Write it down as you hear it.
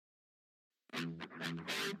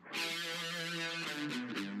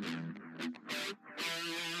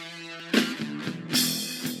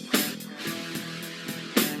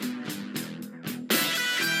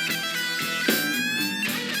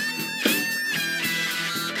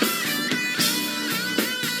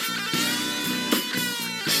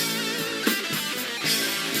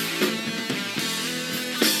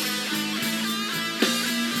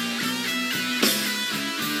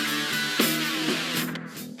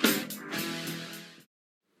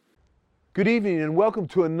Good evening and welcome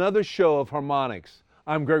to another show of Harmonics.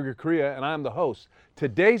 I'm Gregory Correa and I'm the host.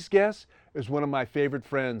 Today's guest is one of my favorite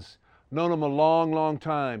friends. Known him a long, long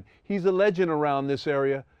time. He's a legend around this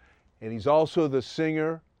area and he's also the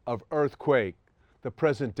singer of Earthquake, the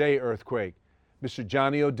present day Earthquake, Mr.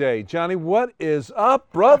 Johnny O'Day. Johnny, what is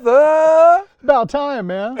up, brother? About time,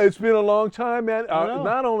 man. It's been a long time, man.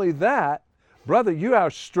 Not only that, brother, you are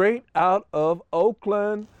straight out of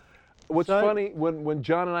Oakland. What's funny, when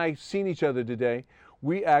John and I seen each other today,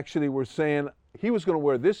 we actually were saying he was going to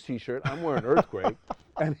wear this T-shirt. I'm wearing Earthquake,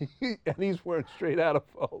 and he's wearing straight out of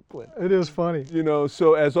Oakland. It is funny. You know,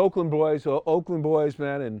 so as Oakland boys,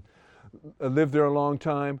 man, and lived there a long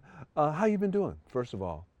time. How you been doing, first of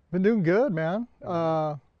all? Been doing good, man.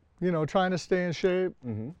 You know, trying to stay in shape,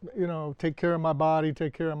 you know, take care of my body,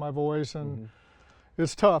 take care of my voice, and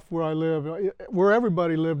it's tough where I live. Where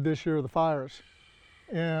everybody lived this year, the fires.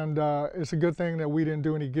 And it's a good thing that we didn't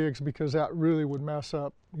do any gigs because that really would mess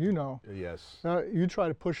up, you know. Yes. You try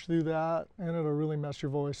to push through that and it'll really mess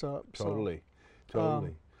your voice up. Totally, so,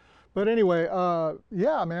 totally. But anyway,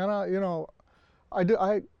 yeah, man, you know, I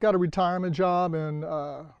got a retirement job and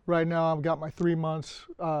right now I've got my 3 months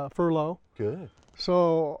furlough. Good.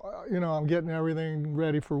 So, you know, I'm getting everything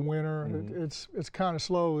ready for winter. It's kind of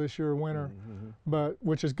slow this year, winter, but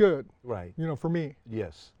which is good. Right. You know, for me.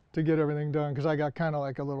 Yes. To get everything done, because I got kind of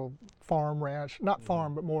like a little farm ranch, not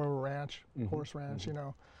farm, but more of a ranch, horse ranch, you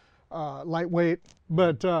know, lightweight,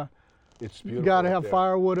 but it's beautiful. You got to have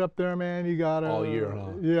firewood up there, man. You got to all year, huh?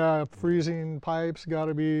 Yeah, freezing pipes got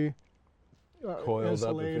to be coiled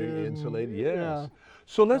insulated, up, insulated. Yes. Yeah.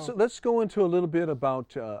 So let's go into a little bit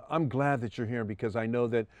about. I'm glad that you're here because I know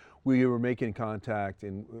that we were making contact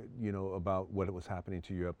and you know about what was happening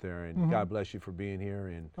to you up there, and God bless you for being here.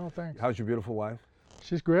 And oh, thanks. How's your beautiful wife?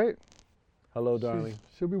 She's great. Hello, darling.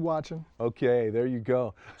 She'll be watching. Okay, there you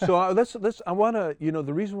go. So I want to, you know,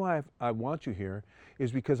 the reason why I want you here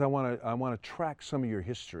is because I want to track some of your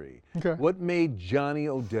history. Okay. What made Johnny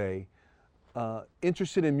O'Day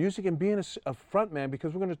interested in music and being a front man?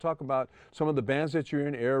 Because we're going to talk about some of the bands that you're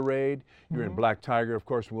in, Air Raid, you're in Black Tiger, of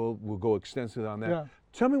course. We'll go extensive on that. Yeah.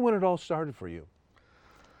 Tell me when it all started for you.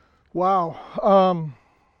 Wow.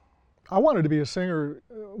 I wanted to be a singer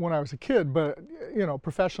when I was a kid, but you know,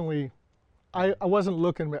 professionally, I wasn't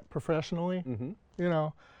looking at professionally. You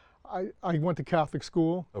know, I went to Catholic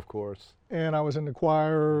school. Of course. And I was in the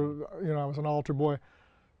choir. You know, I was an altar boy,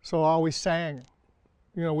 so I always sang.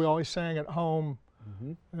 You know, we always sang at home.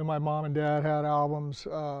 And my mom and dad had albums.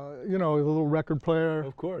 You know, the little record player.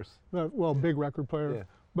 Of course. Well, big record player. Yeah.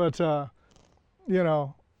 But you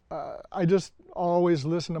know, I just always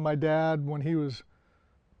listened to my dad when he was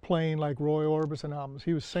playing like Roy Orbison albums.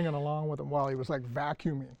 He was singing along with them while he was like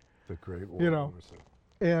vacuuming. The great Roy you know.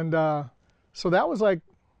 Orbison. And so that was like,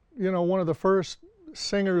 you know, one of the first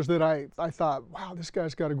singers that I thought, wow, this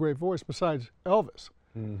guy's got a great voice besides Elvis.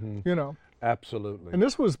 You know. Absolutely. And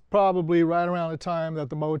this was probably right around the time that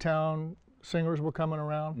the Motown singers were coming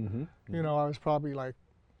around. You know, I was probably like,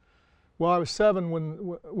 well, I was 7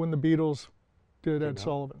 when the Beatles did Ed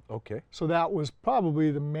Sullivan. Okay. So that was probably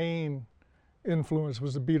the main influence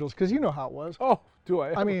was the Beatles, because you know how it was. Oh, do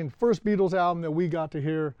I? I mean, first Beatles album that we got to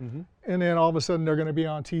hear, and then all of a sudden they're going to be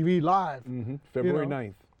on TV live. February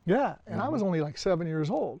 9th. Yeah, and I was only like 7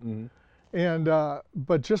 years old. And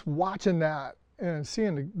but just watching that and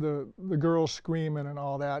seeing the girls screaming and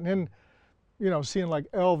all that, and then, you know, seeing like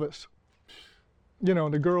Elvis, you know,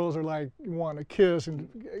 the girls are like wanting to kiss and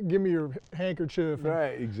give me your handkerchief.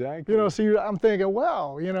 Right, exactly. You know, so I'm thinking,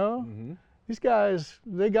 wow, you know. These guys,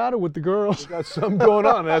 they got it with the girls. They got something going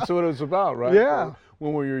on. That's what it was about, right? Yeah.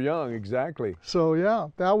 When we were young, exactly. So yeah,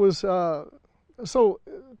 that was, so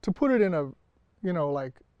to put it in a, you know,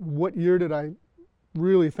 like what year did I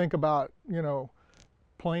really think about, you know,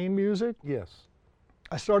 playing music? Yes.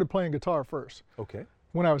 I started playing guitar first. Okay.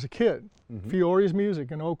 When I was a kid. Fiore's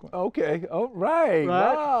Music in Oakland. Okay. Oh, right.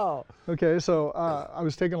 Wow. Okay, so I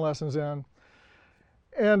was taking lessons then.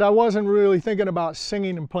 And I wasn't really thinking about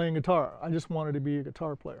singing and playing guitar. I just wanted to be a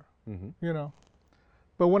guitar player, you know.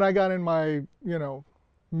 But when I got in my, you know,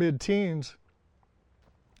 mid-teens,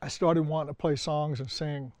 I started wanting to play songs and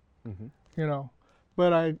sing. you know.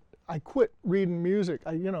 But I quit reading music.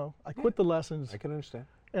 I quit the lessons. I can understand.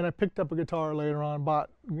 And I picked up a guitar later on,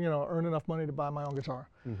 earned enough money to buy my own guitar.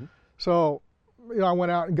 Mm-hmm. So, I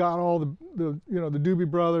went out and got all the Doobie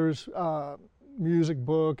Brothers music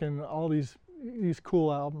book and all these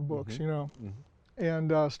cool album books, Mm-hmm.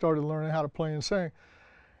 and started learning how to play and sing.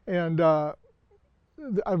 And I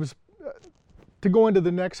was, to go into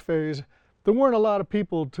the next phase, there weren't a lot of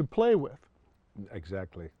people to play with.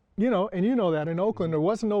 Exactly. And you know that in Oakland, there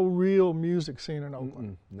wasn't no real music scene in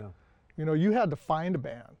Oakland. No. You had to find a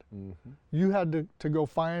band. Mm-hmm. You had to go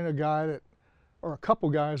find a guy or a couple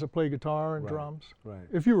guys that play guitar and drums. Right.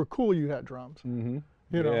 If you were cool, you had drums. Mm-hmm.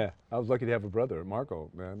 Yeah, I was lucky to have a brother, Marco,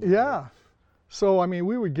 man. Yeah. So, I mean,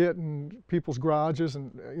 we would get in people's garages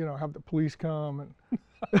and, have the police come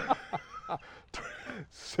and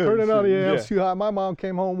turning on the amps too high. My mom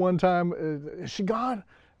came home one time. Is she gone?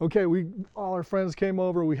 Okay, all our friends came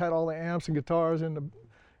over. We had all the amps and guitars in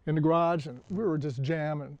the garage, and we were just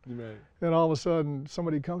jamming. Right. And all of a sudden,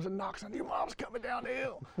 somebody comes and knocks on, your mom's coming down the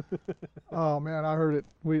hill. Oh, man, I heard it.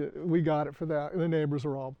 We got it for that. And the neighbors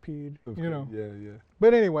were all peed, Yeah.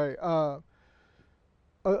 But anyway,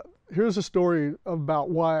 here's a story about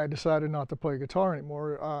why I decided not to play guitar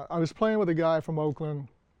anymore. I was playing with a guy from Oakland,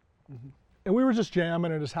 mm-hmm. and we were just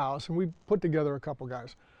jamming at his house, and we put together a couple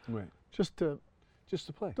guys. Right. Just to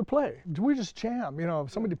play. To play. We just jam.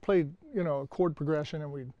 If somebody played, a chord progression,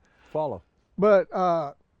 and we'd follow. But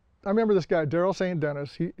I remember this guy, Daryl St.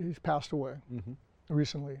 Dennis. He's passed away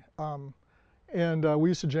recently. And we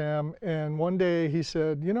used to jam. And one day he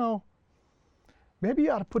said, maybe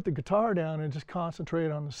you ought to put the guitar down and just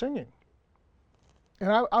concentrate on the singing. And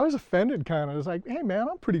I was offended, kind of. I was like, hey, man,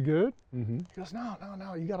 I'm pretty good. Mm-hmm. He goes, no,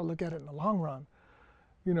 you got to look at it in the long run.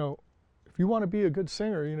 If you want to be a good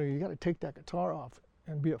singer, you got to take that guitar off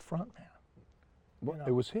and be a front man. Well,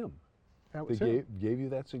 it was him. That was him. Gave you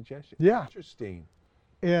that suggestion. Yeah. Interesting.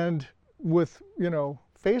 And with,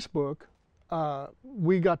 Facebook,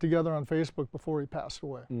 we got together on Facebook before he passed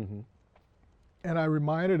away. Mm-hmm. And I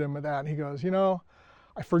reminded him of that, and he goes,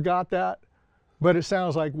 I forgot that, but it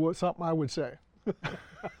sounds like something I would say.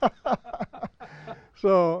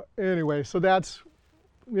 So anyway, that's,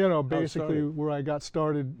 basically where I got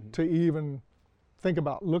started to even think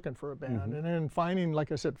about looking for a band. Mm-hmm. And then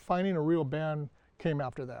finding a real band came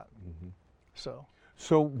after that. Mm-hmm. So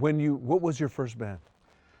what was your first band?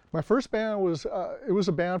 My first band was, it was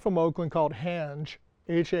a band from Oakland called Hange,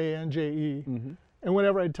 H-A-N-J-E. Mm-hmm. And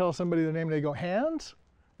whenever I'd tell somebody the name, they go, Hands?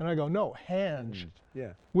 And I go, no, Hange.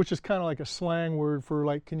 Yeah. Which is kind of like a slang word for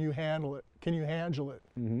like, can you handle it? Can you handle it?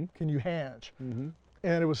 Mm-hmm. Can you hange? Mm-hmm.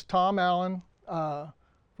 And it was Tom Allen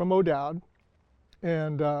from O'Dowd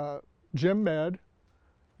and Jim Med.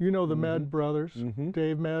 The Med brothers. Mm-hmm.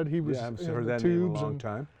 Dave Med, he was I've in heard the that name Tubes a long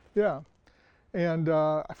time. Yeah. And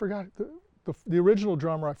I forgot, the original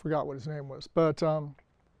drummer, I forgot what his name was. But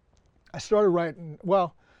I started writing,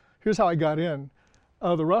 here's how I got in.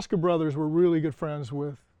 The Ruska brothers were really good friends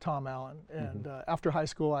with Tom Allen. And after high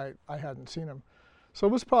school, I hadn't seen him. So it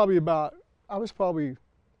was I was probably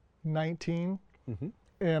 19. Mm-hmm.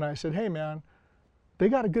 And I said, hey, man, they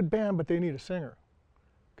got a good band, but they need a singer.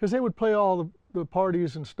 Because they would play all the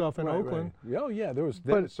parties and stuff in Oakland. Right. Oh, yeah,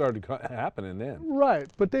 it started happening then. Right,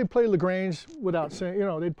 but they'd play LaGrange without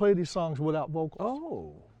singing, they'd play these songs without vocals.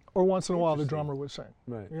 Oh. Or once in a while the drummer would sing.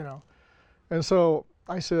 Right. And so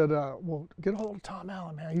I said, get a hold of Tom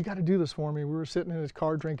Allen, man, you got to do this for me. We were sitting in his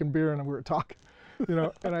car drinking beer and we were talking,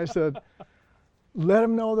 and I said, let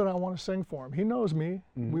him know that I want to sing for him. He knows me.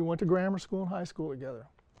 Mm-hmm. We went to grammar school and high school together.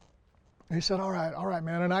 And he said, all right,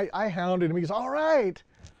 man. And I hounded him. He goes, all right.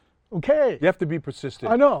 Okay. You have to be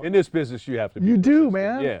persistent. I know. In this business, you have to be persistent. You do,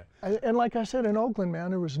 man. Yeah. And like I said, in Oakland,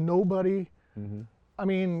 man, there was nobody. Mm-hmm. I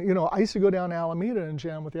mean, I used to go down to Alameda and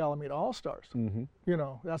jam with the Alameda All-Stars. Mm-hmm.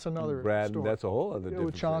 That's another Brad, story. That's a whole other difference.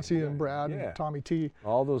 With Chauncey and Brad and Tommy T.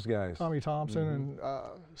 All those guys. Tommy Thompson and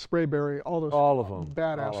Sprayberry, all those. All of them.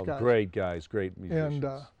 Badass guys. Great guys, great musicians.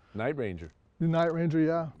 And Night Ranger. The Night Ranger,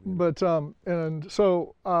 yeah. But, and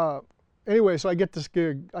so, anyway, so I get this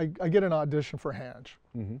gig. I get an audition for Hange.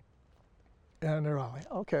 Mm-hmm. And they're all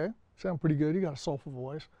like, okay, sound pretty good. You got a soulful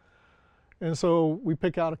voice. And so we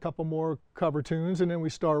pick out a couple more cover tunes, and then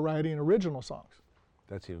we start writing original songs.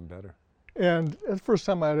 That's even better. And it's the first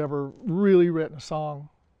time I'd ever really written a song,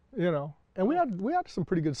 And we had some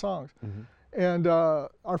pretty good songs. Mm-hmm. And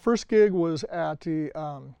our first gig was at the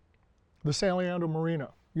San Leandro Marina.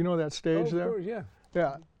 You know that stage there? Of course, yeah.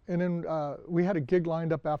 Yeah. And then we had a gig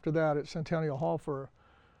lined up after that at Centennial Hall for.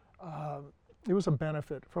 It was a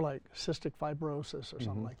benefit for like cystic fibrosis or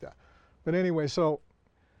something like that. But anyway, so,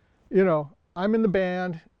 I'm in the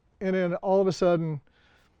band And then all of a sudden,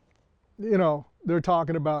 you know, they're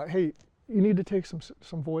talking about, hey, you need to take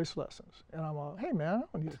some voice lessons. And I'm like, hey man, I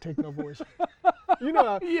don't need to take no voice. You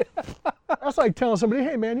know, that's like telling somebody,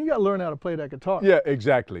 hey man, you got to learn how to play that guitar. Yeah,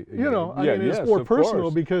 exactly. You know, I yeah, mean, it's yes, more of personal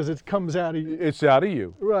course. because it comes out of you. It's out of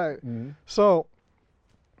you. Right. So,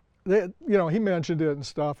 you know, he mentioned it and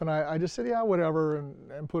stuff, and I just said, yeah, whatever,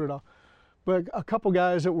 and put it off. But a couple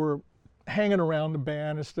guys that were hanging around the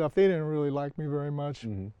band and stuff, they didn't really like me very much.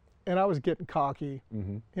 And I was getting cocky.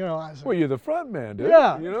 You know, I was Well, you're the front man, dude.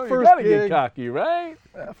 Yeah, You know, you first got to get gig. cocky, right?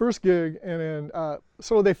 first gig, and then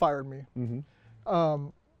so they fired me.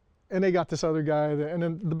 And they got this other guy, and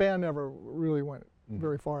then the band never really went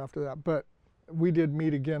very far after that. But we did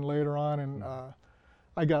meet again later on, and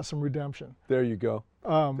I got some redemption. There you go.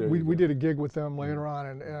 We did a gig with them later on,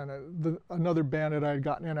 and another band that I had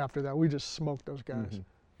gotten in after that, we just smoked those guys.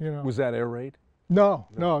 You know. Was that Air Raid? No,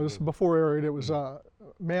 this was before Air Raid. It was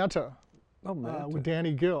Manta Oh, man. with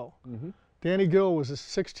Danny Gill. Danny Gill was a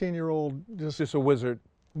 16-year-old Just a wizard.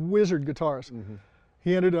 wizard guitarist.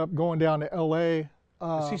 He ended up going down to L.A.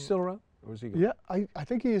 Is he still around? Or is he gone? Yeah, I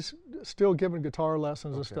think he's still giving guitar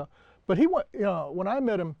lessons and stuff. But he went, you know, when I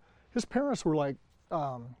met him, his parents were like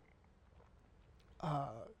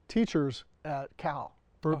teachers at Cal,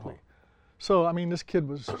 Berkeley. So, I mean, this kid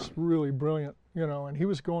was just really brilliant, you know, and he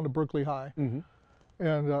was going to Berkeley High.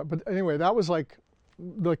 And, but anyway, that was like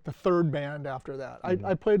the third band after that.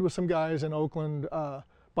 I played with some guys in Oakland,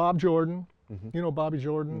 Bob Jordan, you know Bobby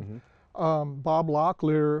Jordan, Bob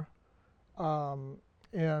Locklear,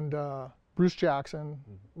 and Bruce Jackson.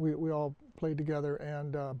 We all played together,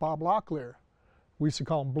 and Bob Locklear, we used to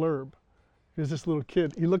call him Blurb. He was this little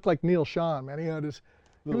kid. He looked like Neil Schon, man.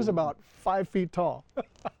 He was about 5 feet tall.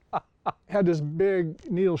 Had this big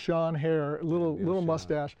Neil Schon hair, little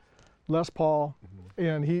mustache, Les Paul,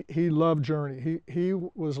 and he loved Journey. He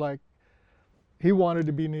was like, he wanted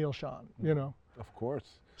to be Neil Schon, you know. Of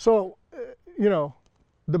course. So, you know,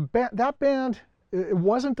 that band, it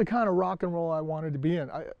wasn't the kind of rock and roll I wanted to be in.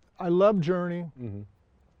 I loved Journey,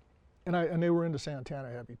 and they were into Santana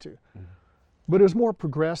heavy too. But it was more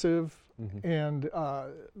progressive, and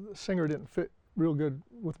the singer didn't fit real good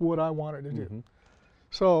with what I wanted to do.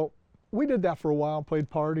 So we did that for a while, played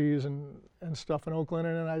parties and stuff in Oakland,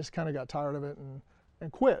 and then I just kind of got tired of it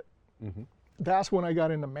and quit. That's when I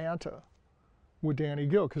got into Manta with Danny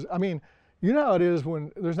Gill, because I mean, you know how it is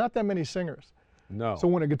when there's not that many singers. No. So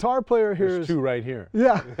when a guitar player hears, There's two right here.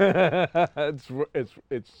 yeah, it's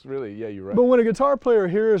really, yeah, you're right. but when a guitar player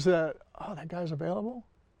hears that, oh, that guy's available,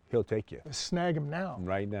 He'll take you snag him now.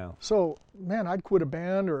 right now. So man, I'd quit a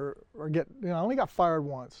band or get, you know, I only got fired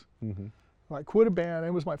once. I quit a band.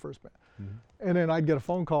 It was my first band, and then I'd get a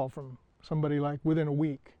phone call from somebody like within a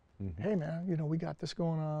week. Hey man, you know, we got this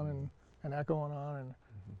going on and that going on, and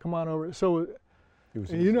come on over. So, It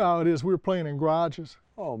was you know how it is. We were playing in garages.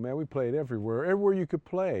 Oh man, we played everywhere you could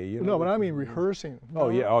play. You know? No, but I mean rehearsing. Oh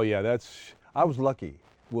yeah. I was lucky.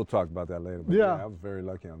 We'll talk about that later. But Yeah. I was very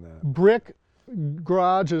lucky on that. Brick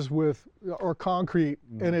garages or concrete,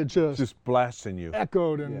 and it just blasting you.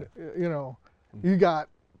 echoed, and you know, you got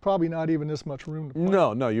probably not even this much room to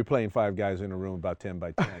play. No, you're playing 5 guys in a room about 10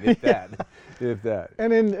 by 10, if that, if that.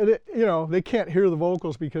 And then, you know, they can't hear the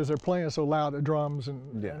vocals because they're playing so loud, the drums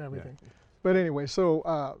and everything. But anyway,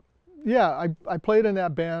 so yeah, I played in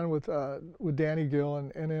that band with Danny Gill,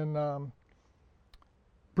 and then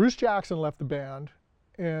Bruce Jackson left the band,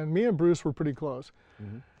 and me and Bruce were pretty close.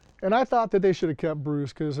 And I thought that they should have kept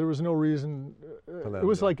Bruce because there was no reason. It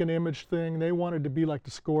was like an image thing. They wanted to be like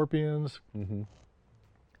the Scorpions.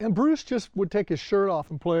 And Bruce just would take his shirt off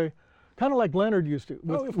and play, kind of like Leonard used to,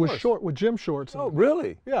 with gym shorts. And, Oh,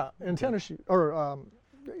 really? yeah, and tennis shoes, or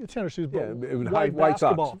tennis shoes, Yeah, but it was white white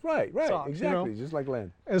basketball socks. Right, socks, you exactly, know? just like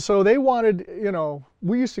Len. And so they wanted, you know,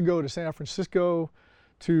 we used to go to San Francisco,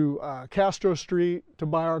 to Castro Street to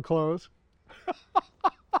buy our clothes.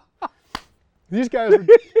 These guys.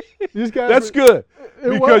 That's good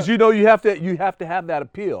because you know you have to have that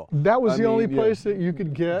appeal. That was the only place that you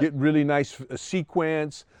could get really nice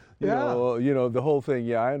sequence. You Yeah. know the whole thing.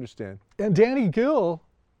 Yeah, I understand. And Danny Gill,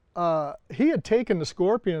 he had taken the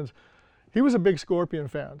Scorpions. He was a big Scorpion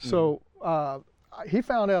fan, so he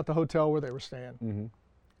found out the hotel where they were staying,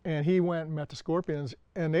 and he went and met the Scorpions,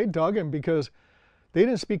 and they dug him because they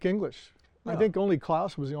didn't speak English. I think only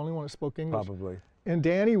Klaus was the only one that spoke English. Probably. And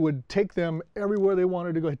Danny would take them everywhere they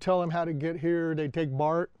wanted to go. He'd tell them how to get here. They'd take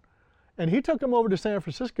Bart. And he took them over to San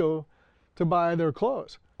Francisco to buy their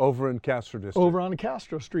clothes. Over in Castro District. Over on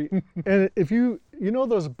Castro Street. And if you know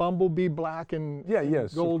those Bumblebee black and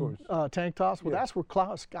yes, of gold course. tank tops? Well, that's where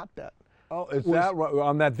Klaus got that. Oh, is that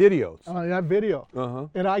on that video? On that video. Uh-huh.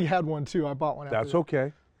 And I had one too. I bought one. That's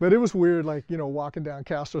okay. But it was weird, like, you know, walking down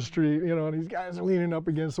Castro Street, you know, and these guys are leaning up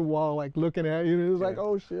against the wall, like looking at you. And it was like,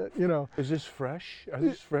 oh shit, you know. Is this fresh? Is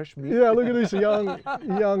this fresh meat? Yeah, look at this young,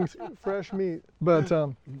 fresh meat. But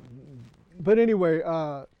anyway,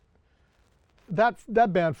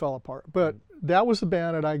 that band fell apart. But that was the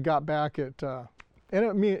band that I got back at, and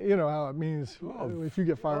it mean, you know how it means if you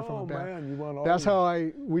get fired from a band. Man, you want all That's how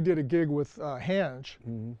we did a gig with Hange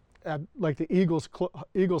at like the Eagles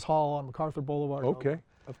Hall on MacArthur Boulevard. Okay,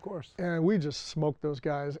 of course. And we just smoked those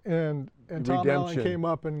guys. And Tom Allen came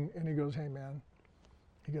up and he goes, hey man,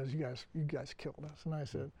 he goes, you guys killed us. And I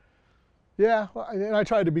said, yeah. Well, and I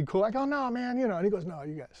tried to be cool. I go, no man, you know. And he goes, no,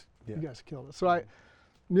 you guys killed us. So I,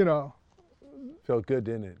 you know. Felt good,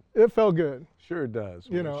 didn't it? It felt good. Sure does.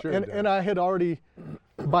 You know, sure and I had already,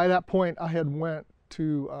 by that point, I had went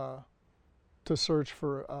to search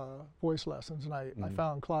for voice lessons, and I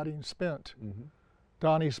found Claudine Spent,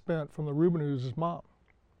 Donnie Spent from the Rubinoos' mom.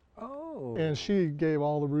 Oh. And she gave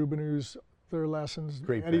all the Rubinoos their lessons.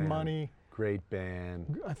 Great Eddie band. Money. Great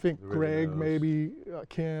band. I think Greg, maybe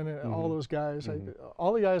Ken, and all those guys.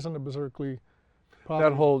 All the guys on the Berserkly.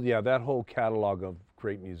 Probably. That whole catalog of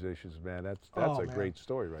great musicians, man. That's a great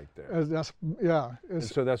story right there. And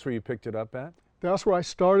so that's where you picked it up at? That's where I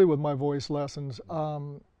started with my voice lessons.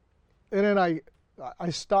 And then I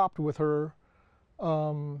stopped with her.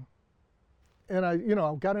 And I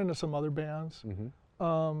got into some other bands.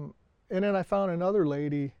 And then I found another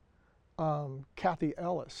lady, Kathy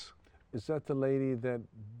Ellis. Is that the lady that?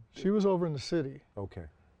 She was over in the city. Okay.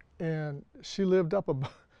 And she lived up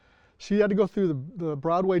above. She had to go through the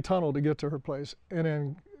Broadway tunnel to get to her place, and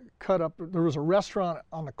then cut up. There was a restaurant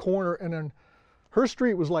on the corner, and then her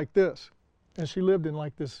street was like this, and she lived in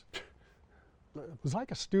like this. It was like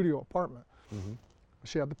a studio apartment.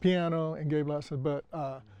 She had the piano and gave lessons, but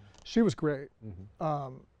she was great.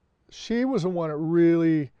 She was the one that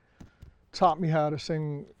really taught me how to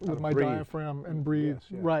sing with my diaphragm and breathe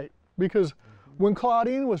right. Because when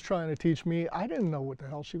Claudine was trying to teach me, I didn't know what the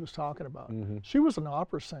hell she was talking about. She was an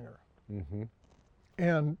opera singer.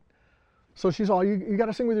 And so she's all, you got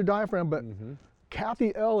to sing with your diaphragm. But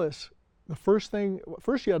Kathy Ellis, first you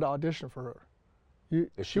had to audition for her.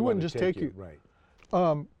 She wouldn't just take you. Right.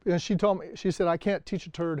 And she told me, she said, I can't teach a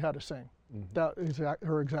turd how to sing. That is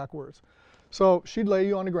her exact words. So she'd lay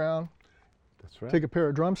you on the ground, that's right. Take a pair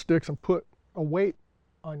of drumsticks and put a weight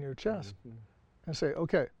on your chest and say,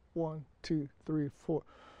 okay, 1, 2, 3, 4.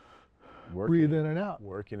 Breathe in and out.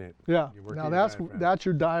 Working it. Yeah. Now that's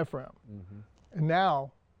your diaphragm. And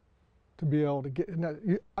now, to be able to get,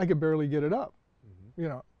 I could barely get it up. You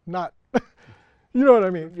know, not, you know what I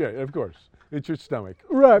mean? Yeah, of course. It's your stomach.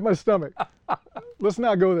 Right, my stomach. Let's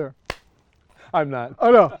not go there. I'm not.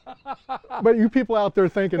 I know. But you people out there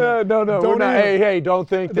thinking that. No, we're not. Hey, don't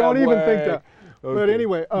think that Don't even way. think that. Okay. But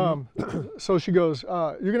anyway, so she goes,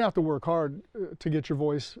 you're going to have to work hard to get your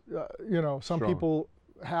voice. You know, some people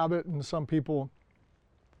have it, and some people,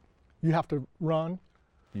 you have to run.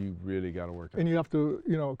 You really got to work on it. And you have to,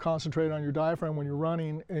 you know, concentrate on your diaphragm when you're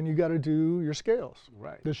running, and you got to do your scales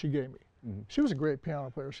that she gave me. She was a great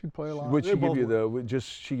piano player. She'd play along. Would she give you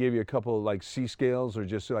she gave you a couple like C scales, or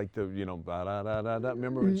just like the, you know, ba da da da da?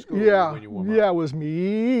 Remember in school when you warm up? Yeah, it was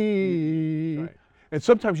me. Right. And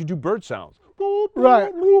sometimes you do bird sounds.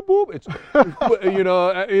 Right. Boop, boop. It's, you know,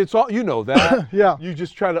 it's all, you know that. Yeah. You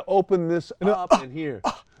just try to open this up and here.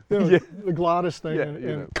 You know, the glottis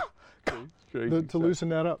thing, to loosen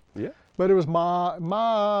that up. Yeah. But it was ma.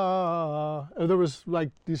 There was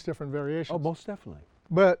like these different variations. Oh, most definitely.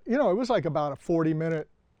 But you know, it was like about a 40-minute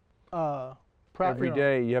every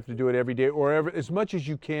day. You have to do it every day, or as much as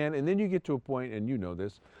you can, and then you get to a point, and you know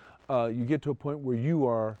this, you get to a point where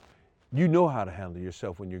you know how to handle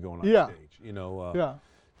yourself when you're going on stage. You know,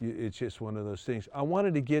 it's just one of those things. I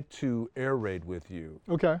wanted to get to Air Raid with you.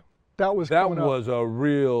 Okay, that was a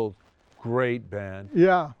real great band.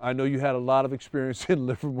 Yeah, I know you had a lot of experience in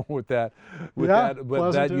Livermore with that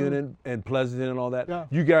unit and Pleasanton and all that. Yeah.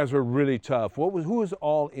 You guys were really tough. Who was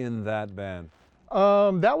all in that band?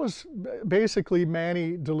 That was basically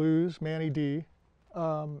Manny D.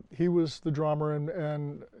 He was the drummer,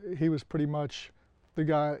 and he was pretty much the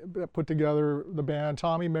guy that put together the band.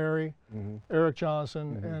 Tommy Mary, Eric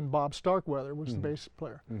Johnson, and Bob Starkweather was the bass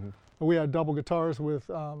player. We had double guitars with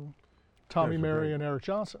Tommy Mary and Eric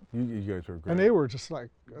Johnson. You guys were great. And they were just like,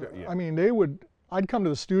 I mean, I'd come to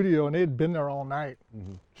the studio and they'd been there all night.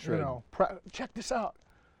 You know, check this out.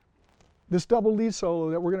 This double lead solo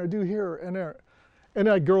that we're going to do here and there.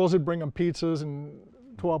 And girls would bring them pizzas and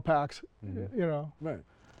 12 packs, you know. Right.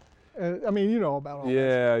 I mean, you know about all that.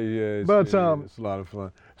 Yeah, yeah. But, it's a lot of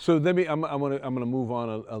fun. So let me. I'm gonna move on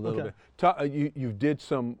a little Okay. bit. You did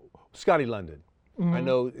some Scotty London. I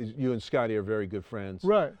know you and Scotty are very good friends.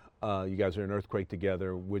 Right. You guys are in Earthquake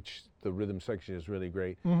together, which the rhythm section is really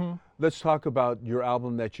great. Mm-hmm. Let's talk about your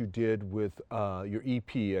album that you did with your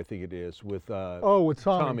EP, I think it is, with With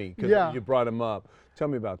Tommy. because Yeah. you brought him up. Tell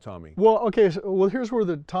me about Tommy. Well, okay. So, here's where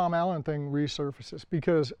the Tom Allen thing resurfaces,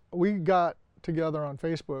 because we got together on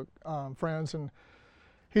Facebook, friends, and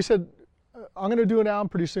he said, "I'm going to do an album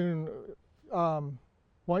pretty soon. Why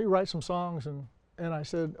don't you write some songs?" And I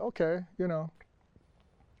said, "Okay, you know."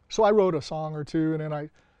 So I wrote a song or two, and then I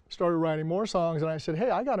started writing more songs, and I said, "Hey,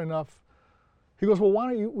 I got enough." He goes, "Well,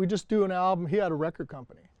 why don't we just do an album?" He had a record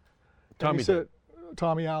company. And Tommy he said,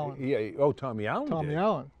 Tommy Allen. Yeah. Oh, Tommy Allen. Tommy did.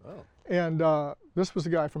 Allen. Oh. And this was the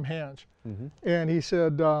guy from Hange. And he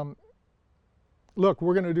said, "Look,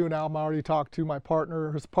 we're going to do an album. I already talked to my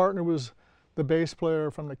partner." His partner was the bass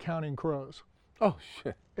player from the Counting Crows. Oh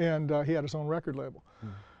shit. And he had his own record label.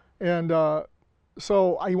 And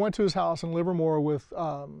so I went to his house in Livermore with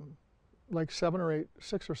like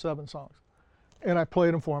 6 or 7 songs. And I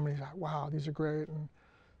played them for him, and he's like, "Wow, these are great." And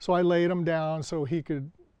so I laid them down so he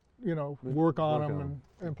could, you know, work on them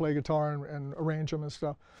and play guitar and arrange them and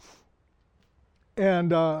stuff.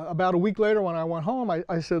 And about a week later, when I went home,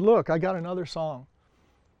 I said, "Look, I got another song,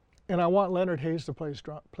 and I want Leonard Hayes to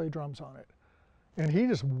play drums on it." And he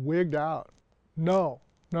just wigged out. No,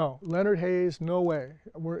 Leonard Hayes, no way.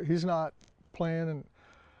 He's not playing.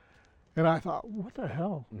 And I thought, what the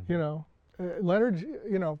hell, you know? Leonard,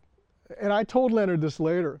 you know, and I told Leonard this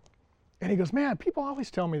later, and he goes, "Man, people always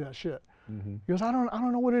tell me that shit." He goes, I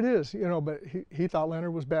don't know what it is, you know, but he thought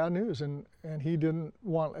Leonard was bad news, and he didn't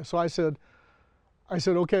want. So I said,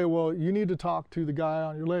 "Okay, well, you need to talk to the guy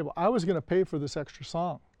on your label." I was going to pay for this extra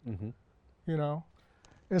song, you know.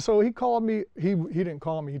 And so he called me. He didn't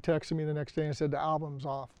call me. He texted me the next day and said the album's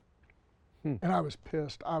off. And I was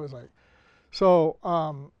pissed. I was like, so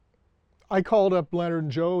I called up Leonard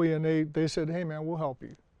and Joey, and they said, "Hey man, we'll help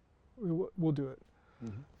you. We'll do it."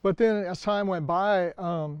 But then as time went by,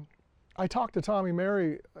 I talked to Tommy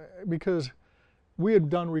Mary because we had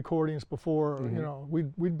done recordings before. You know,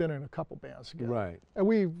 we'd been in a couple bands together. Right. And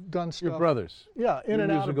we've done stuff. Your brothers. Yeah, in Your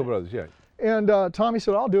and out of musical it. brothers. Yeah. And Tommy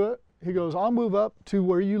said, "I'll do it." He goes, "I'll move up to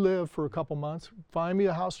where you live for a couple months, find me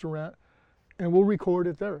a house to rent, and we'll record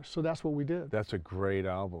it there." So that's what we did. That's a great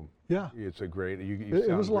album. Yeah. It's a great. You It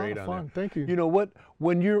sound was a lot great of on fun. it. Thank you. You know what?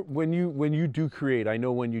 When you do create, I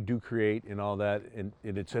know when you do create and all that, and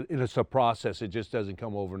it's a process. It just doesn't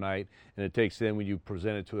come overnight, and it takes then when you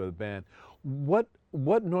present it to a band. What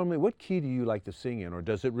key do you like to sing in, or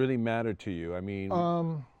does it really matter to you? I mean,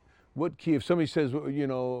 what key? If somebody says, well, you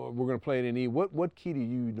know, we're going to play it in E, what key do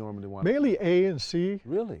you normally want? Mainly A and C.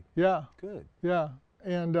 Really? Yeah. Good. Yeah.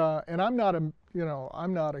 And I'm not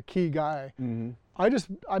a key guy.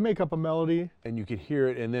 I make up a melody. And you can hear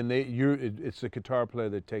it, and then it's the guitar player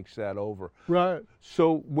that takes that over. Right.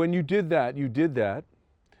 So when you did that,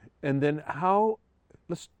 and then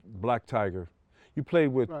Black Tiger, you played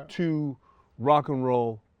with Right. 2 rock and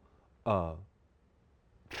roll,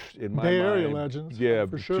 in my Bay Area mind, legends. yeah,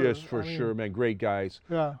 for sure. just for I mean, sure, man, great guys.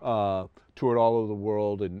 Yeah. Toured all over the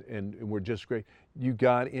world, and were just great. You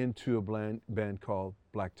got into a band called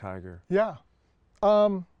Black Tiger. Yeah.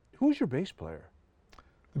 Who's your bass player?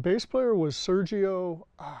 The bass player was Sergio.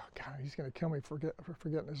 Oh, God, he's going to kill me for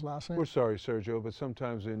forgetting his last name. We're sorry, Sergio, but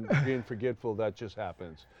sometimes in being forgetful, that just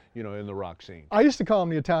happens, you know, in the rock scene. I used to call him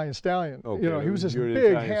the Italian Stallion. Okay, You know, he was this you're the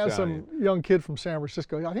big, Italian handsome young kid from San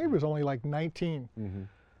Francisco. I think he was only like 19.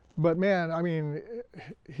 But man, I mean,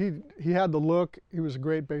 he had the look. He was a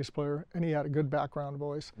great bass player, and he had a good background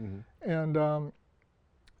voice. And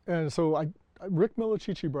so Rick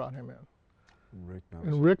Milichichi brought him in. Rick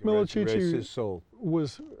Milichichi Rest his soul.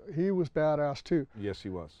 was badass too. Yes, he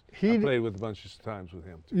was. He I played with a bunch of times with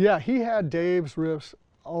him too. Yeah, he had Dave's riffs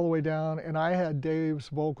all the way down, and I had Dave's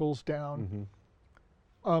vocals down.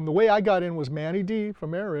 The way I got in was Manny D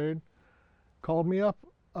from Air Raid called me up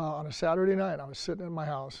on a Saturday night. I was sitting in my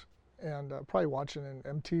house and probably watching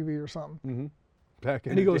an MTV or something. Back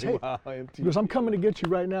in And he the goes, day, "Hey," wow, he goes, "I'm coming to get you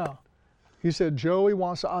right now." He said, "Joey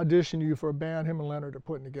wants to audition you for a band him and Leonard are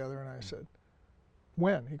putting together." And I said,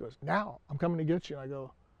 "When?" He goes, "Now, I'm coming to get you." And I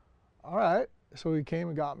go, "All right." So he came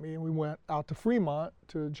and got me, and we went out to Fremont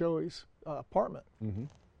to Joey's apartment.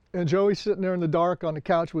 And Joey's sitting there in the dark on the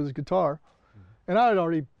couch with his guitar. And I had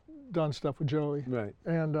already done stuff with Joey. Right.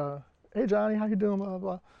 And, "Hey, Johnny, how you doing?" Blah,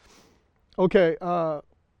 blah. "Okay,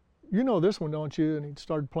 you know this one, don't you?" And he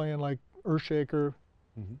started playing like Earthshaker.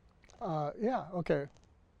 "Yeah, okay.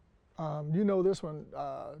 You know this one,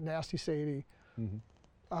 Nasty Sadie.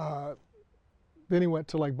 Mm-hmm. Then he went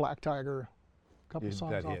to like Black Tiger, a couple Yeah,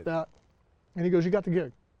 songs that off hit. that. And he goes, you got the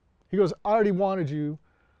gig. He goes, I already wanted you,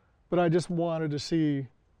 but I just wanted to see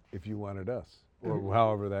If you wanted us, or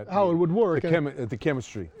however that. how it would work. The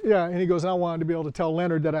chemistry. Yeah, and he goes, I wanted to be able to tell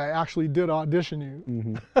Leonard that I actually did audition you.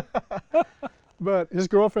 Mm-hmm. But his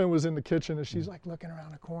girlfriend was in the kitchen and she's like looking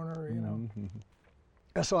around the corner, you know. Mm-hmm.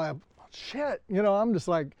 And so shit, you know, I'm just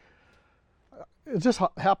like, it just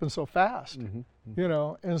happened so fast, Mm-hmm. you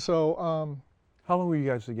know. And so How long were you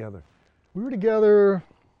guys together? we were together.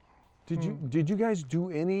 Did you guys do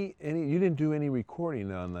any? You didn't do any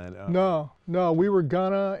recording on that? No, we were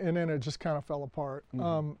gonna, and then it just kind of fell apart.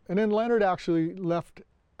 Mm-hmm. And then Leonard actually left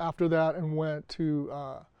after that and went to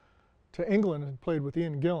England and played with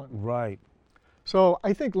Ian Gillan. Right. So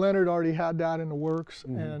I think Leonard already had that in the works,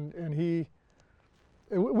 Mm-hmm. and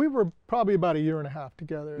we were probably about a year and a half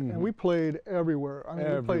together, Mm-hmm. and we played everywhere. I mean,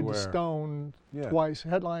 we played the Everywhere. Stone Yeah. twice,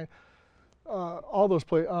 headline, all those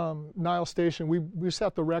Nile Station. We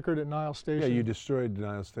set the record at Nile Station. Yeah, you destroyed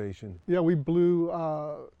Nile Station. Yeah, we blew.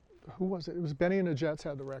 Who was it? It was Benny and the Jets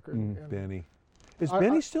had the record. And- Benny. Is I-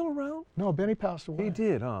 Benny I- still around? No, Benny passed away. He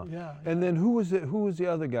did, huh? Yeah. And then who was the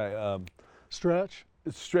other guy? Stretch.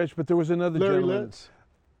 Stretch, but there was another Larry gentleman. Litz.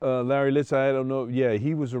 Larry Litz, I don't know. Yeah,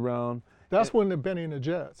 he was around. That's when the Benny and the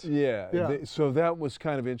Jets. Yeah. Yeah. So that was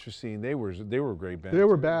kind of interesting. They were a great band. They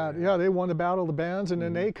were too, bad. Yeah, they won the Battle of the Bands, and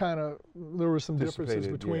then Mm-hmm. they kind of, there were some differences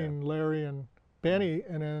Dissipated, between Larry and Benny,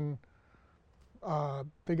 and then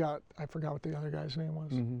they got, I forgot what the other guy's name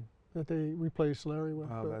was, Mm-hmm. that they replaced Larry with.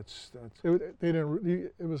 Wow, but that's. they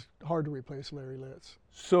didn't, it was hard to replace Larry Litz.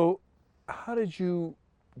 So, how did you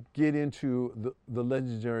get into the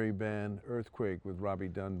legendary band Earthquake with Robbie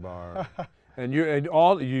Dunbar? And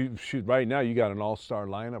shoot, right now you got an all-star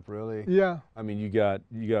lineup, really. Yeah. I mean, you got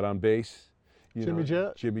on bass, Jimmy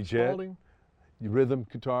Jett. Jimmy Jett, Spalding. rhythm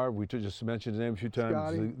guitar. We just mentioned his name a few times.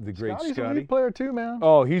 Scotty. The great Scotty's a Scotty. lead player too, man.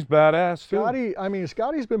 Oh, he's badass too.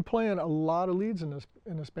 Scotty's been playing a lot of leads in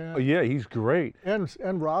this band. Oh, yeah, he's great. And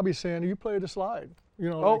Robbie's saying, you play the slide. You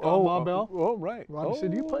know, like on Ma Bell. Oh, right. Robbie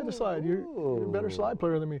said, you play the slide. You're a better slide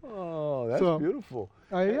player than me. Oh, that's So, beautiful.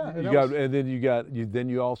 Yeah. And then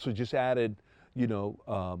you also just added,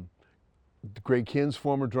 Greg Kinn's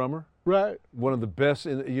former drummer, Right. one of the best,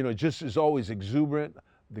 just is always exuberant.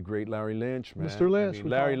 The great Larry Lynch, man. Mr. Lynch, I mean, we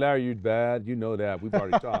call him. Larry, you're bad. You know that. We've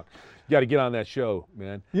already talked. You got to get on that show,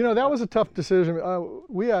 man. You know, that was a tough decision.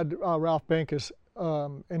 We had Ralph Bankus,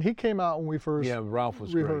 and he came out when we first Yeah, Ralph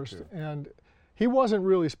was rehearsed. great too. And he wasn't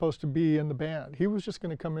really supposed to be in the band. He was just going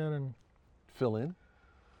to come in and Fill in?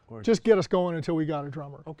 Or just get us going until we got a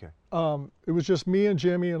drummer. Okay. It was just me and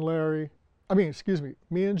Jimmy and Larry.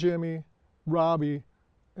 Me and Jimmy, Robbie,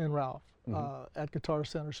 and Ralph at Guitar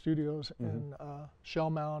Center Studios in Shell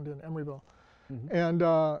Mound in Emeryville. And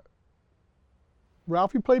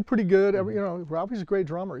Ralphie played pretty good. Ralphie's a great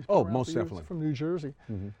drummer. He's Oh, from most He's definitely. from New Jersey.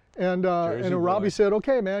 Jersey And Robbie boy. said,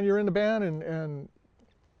 "Okay, man, you're in the band," and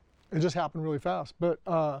it just happened really fast. But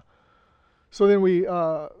so then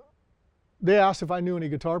they asked if I knew any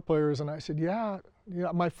guitar players, and I said, "Yeah."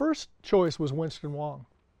 My first choice was Winston Wong.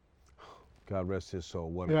 God rest his soul.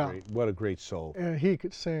 What Yeah. a great soul. And he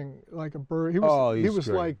could sing like a bird. He he's was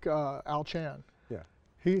great. like Al Chan. Yeah.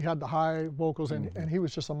 He had the high vocals, and he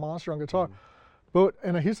was just a monster on guitar.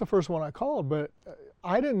 And he's the first one I called, but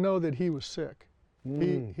I didn't know that he was sick.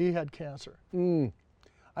 He had cancer.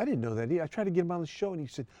 I didn't know that. I tried to get him on the show, and he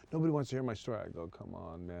said, nobody wants to hear my story. I go, come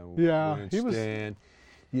on, man. Yeah, he was- Winston."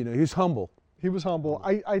 He's humble. He was humble.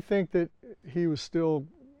 I think that he was still,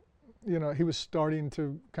 he was starting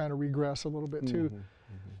to kind of regress a little bit too.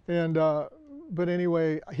 And but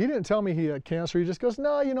anyway, he didn't tell me he had cancer. He just goes,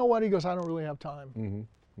 "No, you know what?" He goes, "I don't really have time."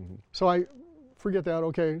 So I forget that.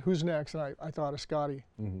 Okay, who's next? And I thought of Scotty.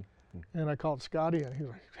 And I called Scotty, and he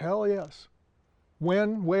was like, "Hell yes."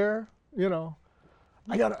 When, where,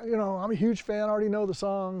 I got, I'm a huge fan. I already know the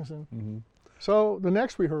songs, and so the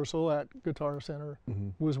next rehearsal at Guitar Center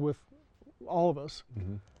was with all of us,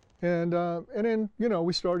 and then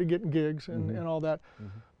we started getting gigs and all that.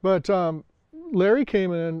 But Larry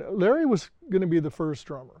came in. Larry was going to be the first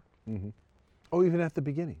drummer. Oh, even at the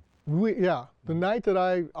beginning. The night that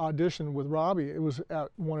I auditioned with Robbie, it was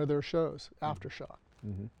at one of their shows, Aftershock,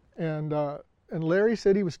 and Larry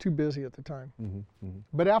said he was too busy at the time.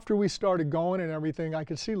 But after we started going and everything, I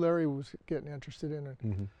could see Larry was getting interested in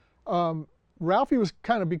it. Ralphie was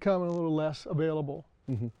kind of becoming a little less available.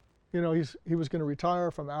 He was going to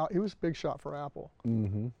retire from he was a big shot for Apple,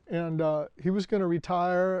 and he was going to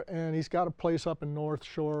retire, and he's got a place up in North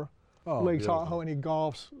Shore. Lake beautiful. Tahoe, and he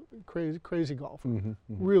golfs, crazy golfer, Mhm, mhm.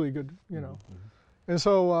 really good, you know. And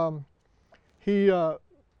so he all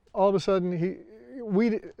of a sudden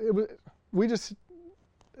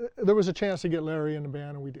there was a chance to get Larry in the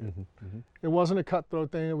band, and we did. It wasn't a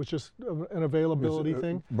cutthroat thing; it was just an availability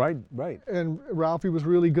thing. Right, right. And Ralphie was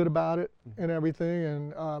really good about it and everything.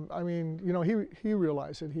 And I mean, you know, he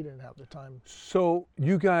realized that he didn't have the time. So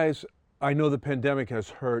you guys, I know the pandemic has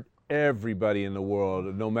hurt everybody in the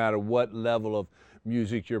world, no matter what level of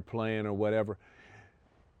music you're playing or whatever.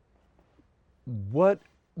 What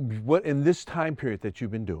in this time period that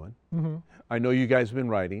you've been doing? I know you guys have been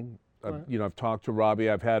writing. Right. You know, I've talked to Robbie.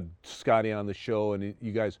 I've had Scotty on the show, and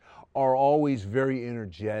you guys are always very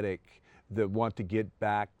energetic that want to get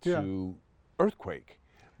back to Earthquake,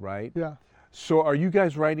 right? Yeah. So are you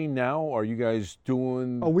guys writing now? Are you guys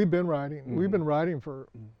doing? Oh, we've been writing. We've been writing for,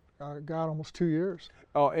 God, almost 2 years.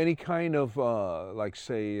 Oh, any kind of like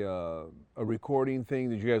say a recording thing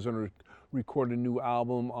that you guys want to record a new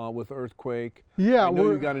album with Earthquake? Yeah, I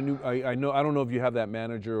know you got a new. I know. I don't know if you have that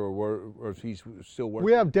manager or if he's still working.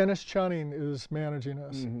 We have Dennis Chunning is managing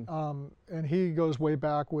us, and he goes way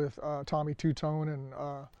back with Tommy Two-Tone, and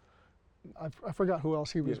I forgot who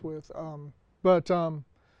else he was with. But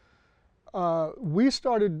we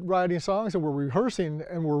started writing songs and we're rehearsing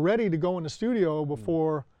and we're ready to go in the studio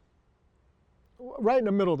before, right in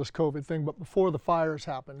the middle of this COVID thing, but before the fires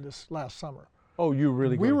happened this last summer. Oh, you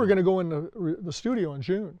really? We were going to go in the studio in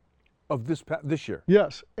June. Of this year?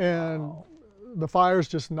 Yes, and the fires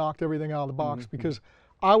just knocked everything out of the box because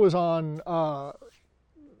I was on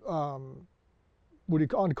on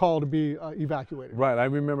call to be evacuated. Right, I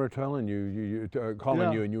remember telling you,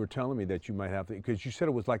 calling you, and you were telling me that you might have to, because you said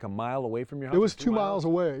it was like a mile away from your house. It was 2 miles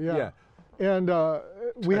away. Yeah. And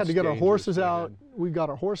we had to get our horses out. We got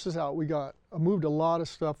our horses out. We moved a lot of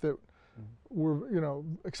stuff that were, you know,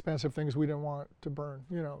 expensive things we didn't want to burn,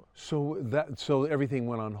 you know. So everything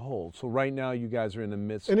went on hold. So right now you guys are in the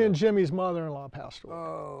midst and then Jimmy's mother-in-law passed away.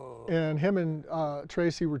 Oh. And him and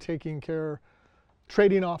Tracy were trading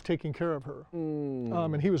off taking care of her.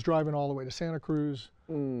 And he was driving all the way to Santa Cruz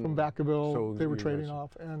from Vacaville. So they were trading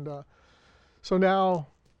off. And so now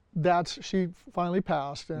she finally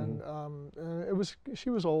passed, and she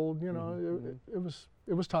was old, you know.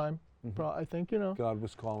 It was time. I think, you know. God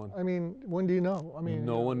was calling. I mean, when do you know? I mean,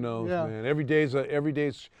 no one knows, yeah. man. Every day's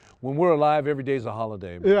when we're alive. Every day's a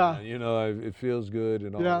holiday, man. Yeah. You know, it feels good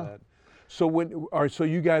and all Yeah. that. So so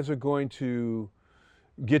you guys are going to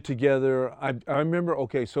get together. I remember.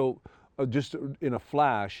 Okay, so just in a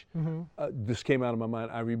flash, this came out of my mind.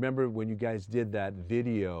 I remember when you guys did that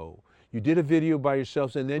video. You did a video by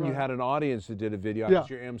yourselves, and then you had an audience that did a video. I was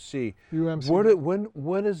your MC. You MC.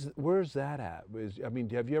 Where's that at? I mean,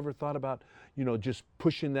 have you ever thought about, you know, just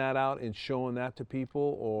pushing that out and showing that to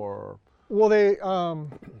people, or? Well, they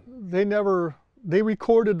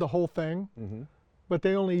recorded the whole thing, but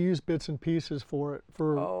they only used bits and pieces for it,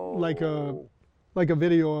 like a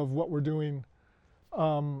video of what we're doing.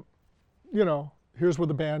 You know, here's where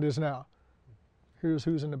the band is now. Here's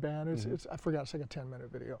who's in the band. It's I forgot, it's like a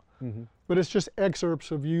 10-minute video. But it's just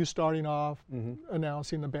excerpts of you starting off,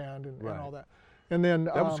 announcing the band and all that. And then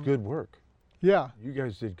That was good work. Yeah. You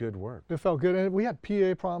guys did good work. It felt good. And we had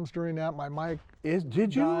PA problems during that. My mic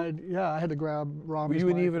Did you? died. Yeah, I had to grab Robbie's You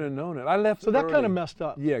wouldn't mic. even have known it. I left So that early. kind of messed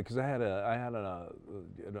up. Yeah, because I had I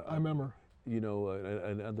remember. you know,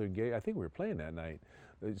 another gig. I think we were playing that night.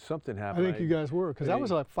 Something happened. I think you guys were, because that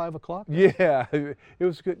was like 5 o'clock. Yeah, it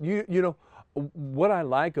was good. You know, what I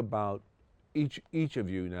like about each of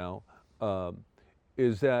you now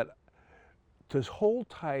is that to hold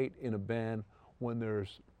tight in a band when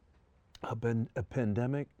there's a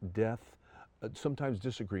pandemic, death, sometimes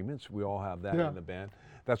disagreements. We all have that in the band.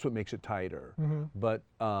 That's what makes it tighter. But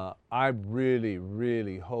I really,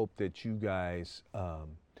 really hope that you guys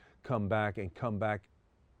come back,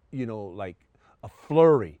 you know, like a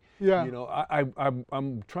flurry. Yeah. You know,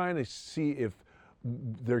 I'm trying to see if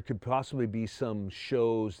there could possibly be some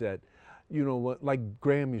shows that, you know, what like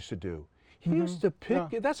Graham used to do. He used to pick.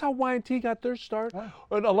 Yeah. That's how Y&T got their start. Yeah.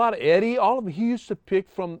 And a lot of Eddie, all of them. He used to pick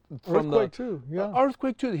from Earthquake too. Yeah.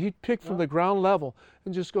 Earthquake too. He'd pick from the ground level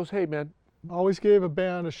and just goes, "Hey, man." Always gave a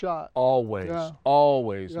band a shot. Always,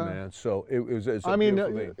 man. So it's a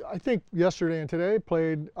beautiful thing. I think yesterday and today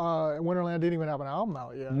played. Winterland didn't even have an album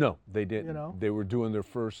out yet. No, they didn't. You know? They were doing their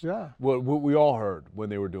first. Yeah. What we all heard when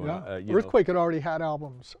they were doing. Yeah. Earthquake had already had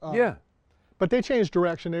albums. But they changed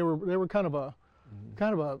direction. They were kind of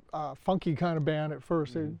a funky kind of band at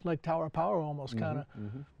first. They like Tower of Power almost kind of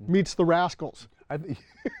meets the Rascals. I think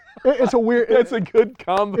It's a weird. that's a good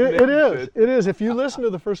combination. It is. It is. If you listen to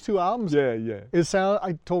the first two albums, Yeah, yeah. it sounds.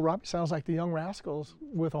 I told Robbie, it sounds like the Young Rascals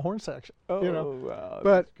with a horn section. Oh, You know. wow.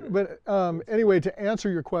 But anyway, to answer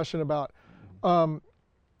your question about,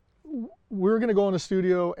 we're going to go in the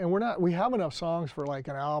studio, and we have enough songs for like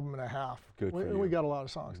an album and a half. Good for We you. got a lot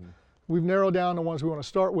of songs. We've narrowed down the ones we want to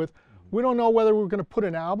start with. We don't know whether we're going to put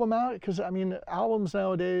an album out, because I mean, albums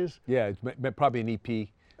nowadays. Yeah, it's probably an EP.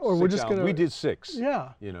 Or we're 6 just albums. gonna- We did 6.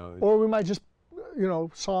 Yeah. You know. Or we might just,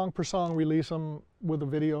 song per song release them with a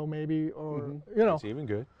video maybe, or That's even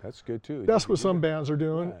good. That's good too. that's what some bands are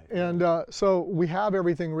doing. Right, And so we have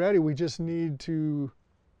everything ready. We just need to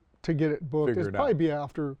get it booked. Figure It'll it probably out. be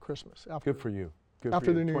after Christmas. Good for you. Good After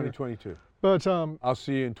for you. the new year. 2022. But I'll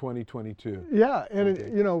see you in 2022. yeah, and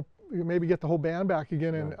Okay. maybe get the whole band back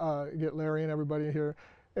again, and get Larry and everybody here,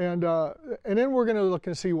 and then we're gonna look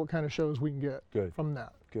and see what kind of shows we can get Good. from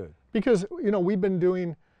that. Good. Because we've been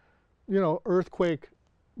doing, Earthquake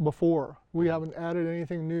before. We haven't added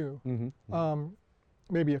anything new. Mm-hmm.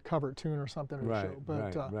 Maybe a cover tune or something in the Right. show.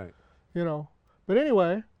 But right. But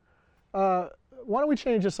anyway, why don't we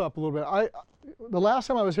change this up a little bit? The last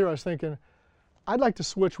time I was here, I was thinking, I'd like to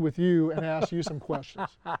switch with you and ask you some questions,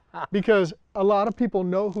 because a lot of people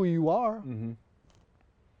know who you are,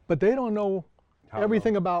 but they don't know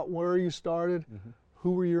everything about where you started,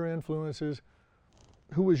 who were your influences,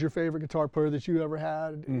 who was your favorite guitar player that you ever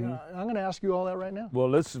had. I'm going to ask you all that right now.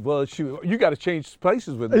 Well, shoot. You got to change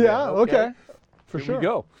places with me. Yeah, then, okay. For Here sure. we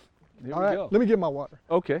go. Here All we right, go. let me get my water.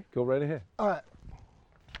 Okay, go right ahead. All right.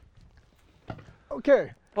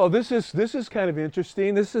 Okay. Oh, this is kind of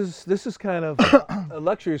interesting. This is kind of a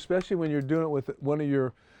luxury, especially when you're doing it with one of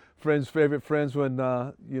your favorite friends. When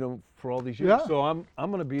for all these years. Yeah. So I'm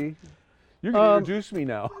gonna be. You're gonna introduce me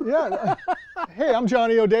now. Yeah. Hey, I'm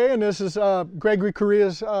Johnny O'Day, and this is Gregory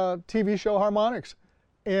Correa's TV show Harmonics,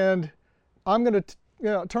 and I'm going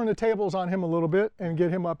to turn the tables on him a little bit and get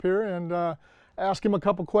him up here and ask him a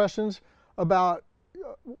couple questions about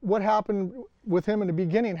what happened with him in the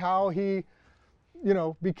beginning, how he,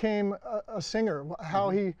 became a singer,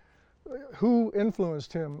 how who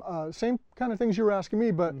influenced him. Same kind of things you were asking me,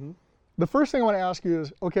 but the first thing I want to ask you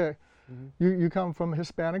is, okay, you come from a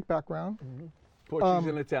Hispanic background. Portuguese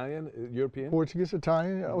and Italian, European. Portuguese,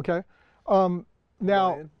 Italian, okay. Now,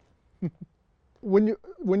 Italian.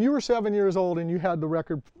 when you were 7 years old and you had the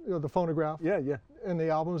record, the phonograph, Yeah. and the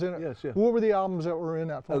albums in it, Yes, yeah. what were the albums that were in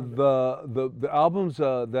that phonograph? The albums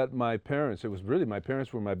that my parents, it was really my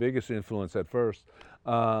parents were my biggest influence at first.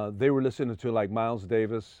 They were listening to like Miles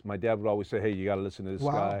Davis. My dad would always say, "Hey, you got to listen to this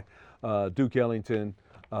Wow. guy." Duke Ellington.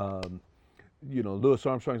 Louis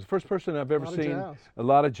Armstrong is the first person I've ever lot of seen. jazz. A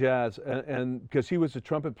lot of jazz, and because he was a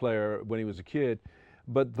trumpet player when he was a kid.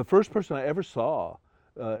 But the first person I ever saw,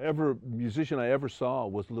 musician I ever saw,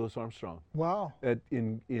 was Louis Armstrong Wow.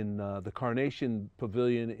 in the Carnation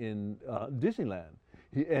Pavilion in Disneyland.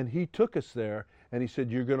 He took us there, and he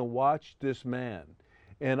said, "You're going to watch this man."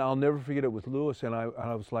 And I'll never forget it with Louis, and I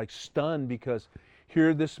was like stunned, because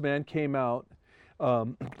here this man came out,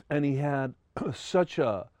 and he had such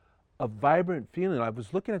a vibrant feeling. I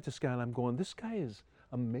was looking at this guy, and I'm going, "This guy is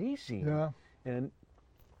amazing." Yeah. And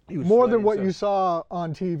he was More than sweating what so- you saw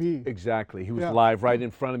on TV. Exactly. He was Yeah. live right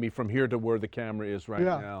in front of me from here to where the camera is right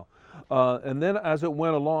Yeah. now. And then as it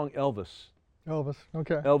went along, Elvis. Elvis,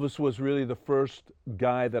 okay. Elvis was really the first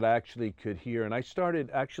guy that I actually could hear. And I started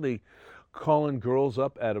actually calling girls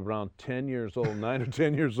up at around 10 years old, 9 or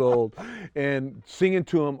 10 years old, and singing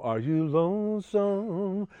to them, "Are you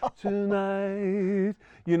lonesome tonight?"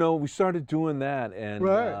 We started doing that. And,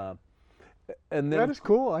 Right. and then That is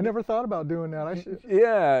cool. I never thought about doing that. I should.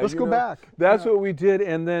 yeah. Let's go back. That's Yeah. what we did.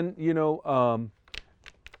 And then,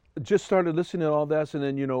 just started listening to all that. And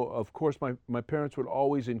then, of course, my parents would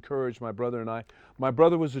always encourage my brother and I. My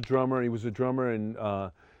brother was a drummer. He was a drummer. And,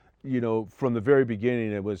 from the very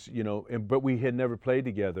beginning, it was, but we had never played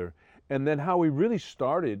together. And then how we really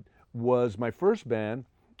started was my first band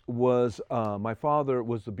was, my father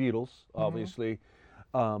was the Beatles, obviously.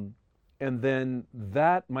 And then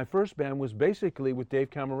my first band was basically with Dave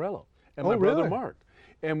Camarillo and my brother really? Mark.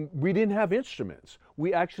 And we didn't have instruments.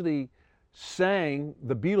 We actually sang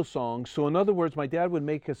the Beatles songs. So in other words, my dad would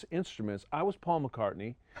make us instruments. I was Paul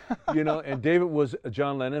McCartney, and David was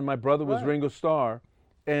John Lennon. My brother was Right. Ringo Starr.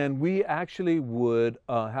 And we actually would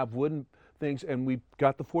have wooden things, and we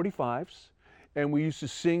got the 45s. And we used to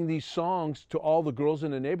sing these songs to all the girls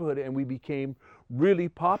in the neighborhood, and we became really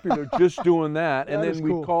popular just doing that. And That then is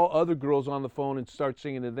we'd cool. call other girls on the phone and start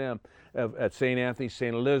singing to them at St. Anthony,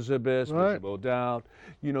 St. Elizabeth, Right. Bishop O'Dowd,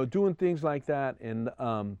 doing things like that. And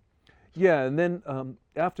and then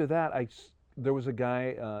after that, there was a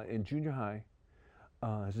guy in junior high.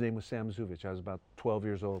 His name was Sam Zuvich. I was about 12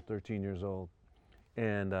 years old, 13 years old,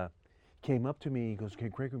 and came up to me. He goes, "Okay,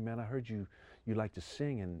 Gregory, man, I heard you like to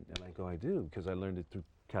sing," and I go, "I do," because I learned it through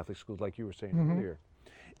Catholic schools, like you were saying earlier.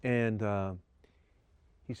 And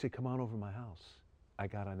he said, "Come on over to my house. I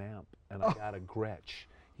got an amp and I got a Gretsch."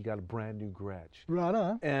 He got a brand new Gretsch. Right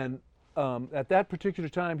on. And at that particular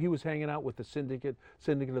time, he was hanging out with the Syndicate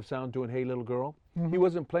of Sound doing "Hey Little Girl." He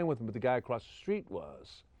wasn't playing with them, but the guy across the street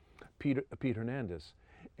was, Pete Hernandez.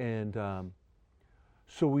 And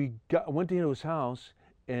so we went into his house,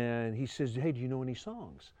 and he says, "Hey, do you know any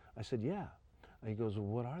songs?" I said, "Yeah." And he goes, "Well,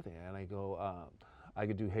 what are they?" And I go, "I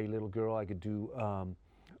could do 'Hey Little Girl.' I could do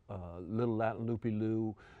Little Latin Loopy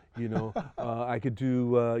Loo. You know, I could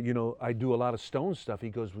do, you know, I do a lot of Stone stuff." He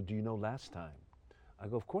goes, "Well, do you know Last Time?" I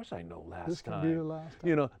go, "Of course I know Last This Time. can be the last time.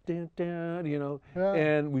 You know, dun, dun, you know." Yeah.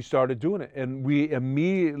 And we started doing it, and we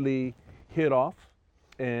immediately hit off,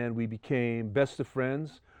 and we became best of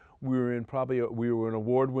friends. We were an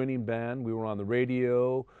award-winning band. We were on the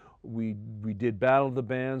radio. We did Battle of the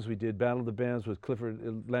Bands. We did Battle of the Bands with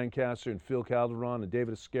Clifford Lancaster and Phil Calderon and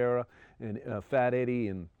David Escara and Fat Eddie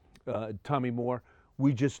and Tommy Moore.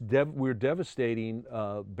 We were devastating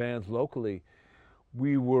bands locally.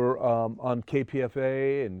 We were on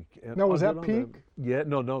KPFA and Now, was that Peak? Yeah,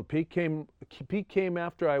 no. Peak came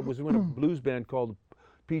after I was in a blues band called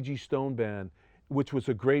PG Stone Band, which was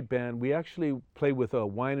a great band. We actually played with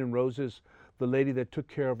Wine and Roses, the lady that took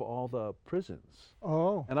care of all the prisons.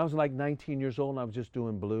 Oh. And I was like 19 years old, and I was just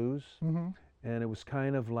doing blues. And it was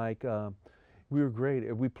kind of like, we were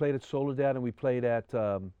great. We played at Soledad, and we played at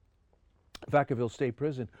Vacaville State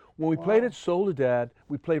Prison. When we played at Soledad,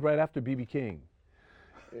 we played right after B.B. King.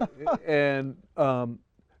 And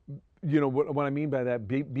you know what I mean by that,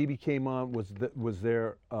 BB came on, was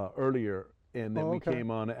there earlier, and then we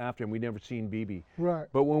came on after, and we never seen BB. Right.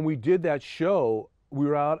 But when we did that show, we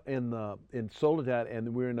were out in Soledad,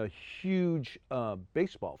 and we were in a huge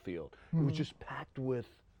baseball field. It was just packed with,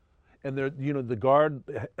 and there, you know, the guard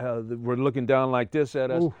were looking down like this at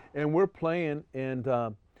us, and we're playing,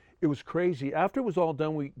 and it was crazy. After it was all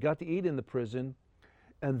done, we got to eat in the prison.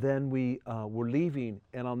 And then we were leaving,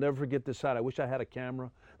 and I'll never forget this sight. I wish I had a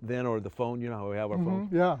camera then, or the phone. You know how we have our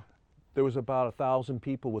phones? Yeah. There was about 1,000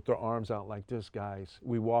 people with their arms out like this, guys.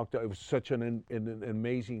 We walked out. It was such an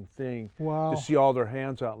amazing thing to see all their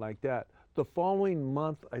hands out like that. The following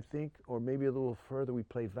month, I think, or maybe a little further, we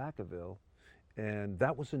played Vacaville, and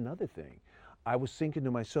that was another thing. I was thinking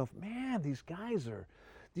to myself, man, these guys are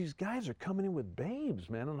coming in with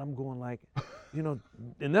babes, man. And I'm going like, you know,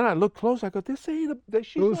 and then I look close, I go, she's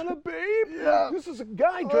not a babe. Yeah. This is a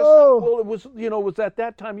guy dressed up. Well, it was, you know, it was at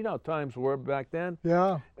that time, you know how times were back then.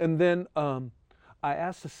 Yeah. And then I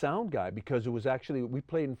asked the sound guy, because it was actually, we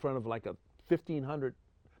played in front of like 1,500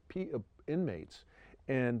 inmates.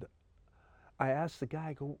 And I asked the guy,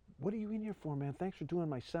 I go, "What are you in here for, man? Thanks for doing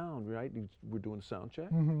my sound," right? We're doing a sound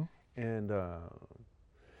check. And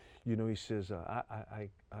you know, he says, I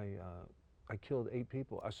killed 8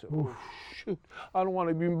 people. I said, "Oh, shoot, I don't want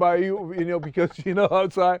to be by you," you know, because, you know,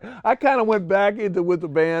 outside. I kind of went back with the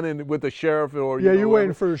band and with the sheriff, or you're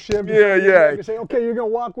waiting for a shift. Yeah. You say, "Okay, you're gonna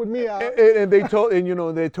walk with me out." And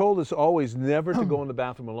they told us always never to go in the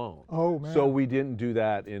bathroom alone. Oh, man. So we didn't do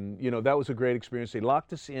that, and you know, that was a great experience. They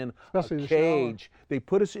locked us in Especially a cage. They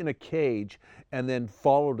put us in a cage and then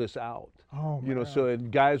followed us out. Oh, you know, man. so and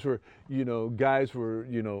guys were,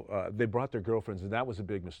 they brought their girlfriends, and that was a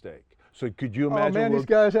big mistake. So could you imagine? Oh, man, these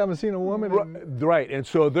guys haven't seen a woman in... Right, and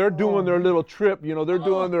so they're doing their little trip, you know, they're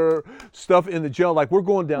doing their stuff in the jail, like we're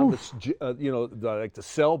going down this, you know, like the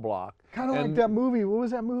cell block. Kind of like that movie. What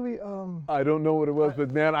was that movie? I don't know what it was,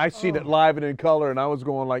 but man, I seen it live and in color, and I was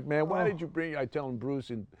going like, man, why did you bring? I telling Bruce,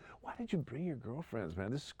 and why did you bring your girlfriends,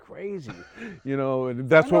 man? This is crazy, you know. And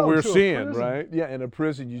that's what we're seeing, right? Yeah, in a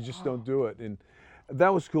prison, you just don't do it, and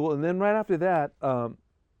that was cool. And then right after that,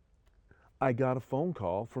 I got a phone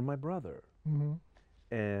call from my brother,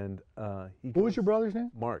 and what was your brother's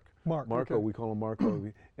name? Mark. Marco. Okay. We call him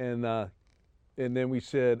Marco, and then we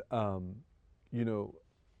said, you know.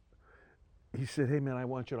 He said, "Hey, man, I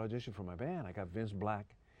want you to audition for my band. I got Vince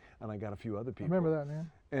Black, and I got a few other people." I remember that,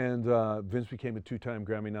 man. And Vince became a 2-time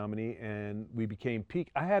Grammy nominee, and we became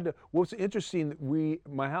Peak. I had to. What's interesting?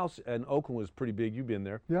 My house in Oakland was pretty big. You've been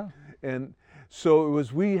there. Yeah. And so it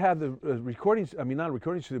was. We had the recording. I mean, not a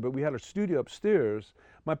recording studio, but we had our studio upstairs.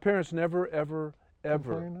 My parents never, ever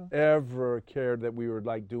cared that we were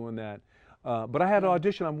like doing that. But I had an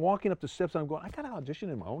audition. I'm walking up the steps. And I'm going, I got to audition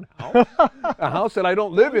in my own house, a house that I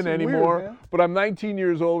don't live in anymore. Weird, man. But I'm 19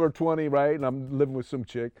 years old or 20, right? And I'm living with some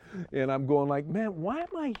chick, and I'm going like, man, why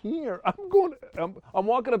am I here? I'm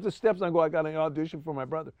walking up the steps, and I go, I got an audition for my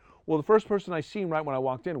brother. Well, the first person I seen right when I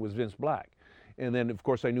walked in was Vince Black, and then of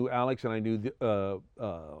course I knew Alex, and I knew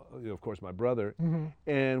of course my brother,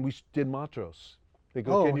 and we did Montrose. They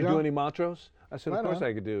go, can you do any Montrose? I said, of course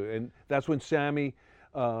I could do. And that's when Sammy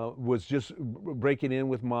was just breaking in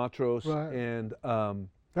with Montrose, and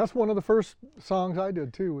that's one of the first songs I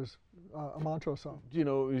did too, was a Montrose song. You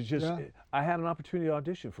know, it was just I had an opportunity to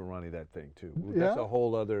audition for Ronnie that thing too. That's a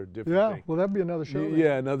whole other different thing. Well, that'd be another show.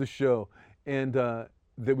 Yeah, another show, and that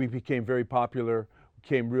we became very popular,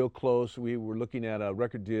 came real close. We were looking at a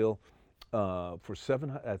record deal for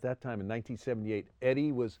at that time in 1978.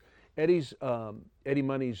 Eddie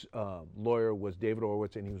Money's lawyer was David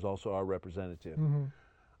Orwitz, and he was also our representative.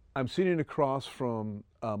 I'm sitting across from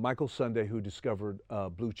Michael Sunday, who discovered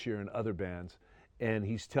Blue Cheer and other bands, and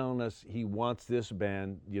he's telling us he wants this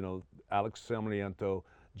band, you know, Alex Samariento,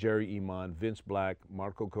 Jerry Iman, Vince Black,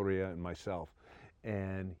 Marco Correa, and myself,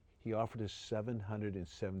 and he offered us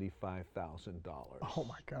 $775,000. Oh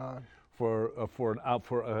my God! For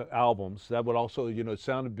albums. That would also, you know, it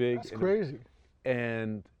sounded big. That's crazy.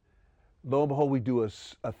 And lo and behold, we do a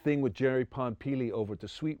thing with Jerry Pompili over at the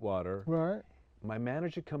Sweetwater. Right. My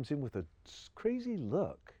manager comes in with a crazy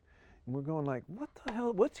look, and we're going like, what the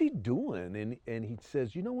hell, what's he doing? And he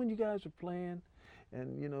says, you know when you guys are playing,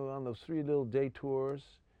 and you know, on those 3 little day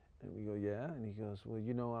tours, and we go, yeah, and he goes, well,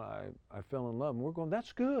 you know, I fell in love, and we're going,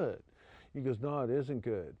 that's good. He goes, no, it isn't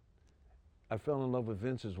good. I fell in love with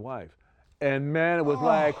Vince's wife. And man, it was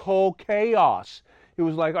like whole chaos. It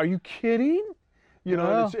was like, are you kidding? You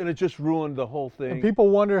know, and it just ruined the whole thing. And people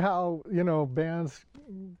wonder how, you know, bands,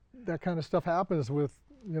 that kind of stuff happens with,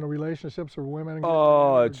 you know, relationships or women.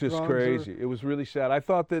 It's just crazy. It was really sad. I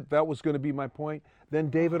thought that was going to be my point.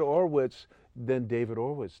 Then David Orwitz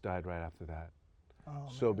died right after that.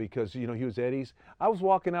 So because, you know, he was Eddie's. I was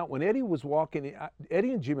walking out when Eddie was walking.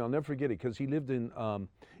 Eddie and Jimmy, I'll never forget it, because he lived in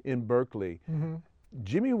Berkeley.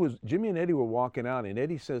 Jimmy and Eddie were walking out, and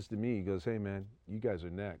Eddie says to me, he goes, hey man, you guys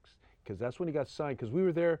are next. Because that's when he got signed, because we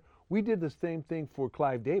were there. We did the same thing for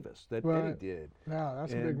Clive Davis that Eddie did. Yeah,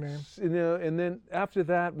 that's a big name. You know, and then after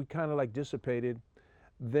that, we kind of like dissipated.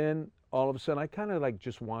 Then all of a sudden, I kind of like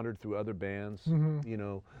just wandered through other bands. You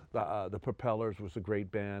know, the Propellers was a great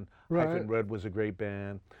band. Hyphen Red was a great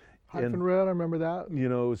band. Hyphen Red, I remember that. You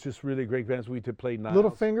know, it was just really great bands. We could play Niles.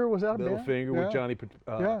 Littlefinger, was that a band? Littlefinger with Johnny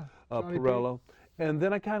Pirello. And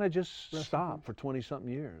then I kind of just stopped for 20-something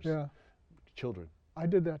years. Yeah. Children. I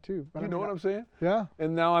did that too. You know what I'm saying? Yeah.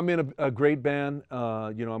 And now I'm in a great band. You know,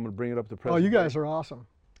 I'm going to bring it up to present. Oh, you guys are awesome.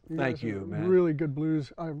 Thank you, man. Really good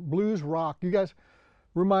blues rock. You guys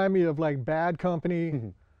remind me of like Bad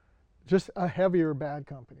Company, just a heavier Bad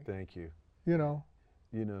Company. Thank you. You know.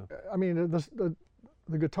 You know. I mean, the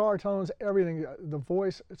guitar tones, everything, the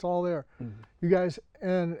voice, it's all there. You guys,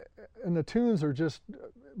 and the tunes are just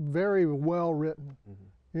very well written.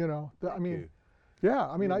 You know. I mean. Yeah,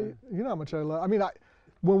 I mean, you know how much I love. I mean,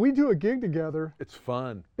 when we do a gig together, it's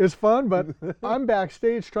fun. It's fun, but I'm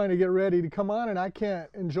backstage trying to get ready to come on, and I can't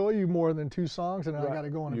enjoy you more than 2 songs, and then I got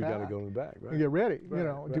to go in the back. You got to go in the back, right? And get ready, you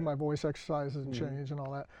know, do my voice exercises and change and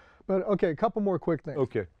all that. But okay, a couple more quick things.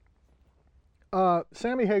 Okay.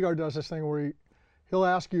 Sammy Hagar does this thing where he'll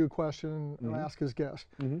ask you a question and ask his guest.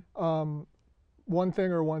 One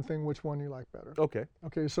thing, which one you like better? Okay.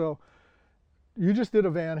 Okay, so. You just did a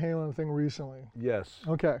Van Halen thing recently. Yes.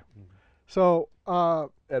 Okay. So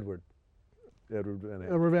Edward Van Halen.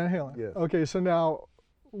 Edward Van Halen. Yes. Okay, so now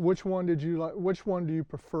which one did you like, which one do you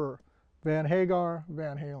prefer? Van Hagar,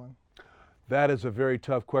 Van Halen? That is a very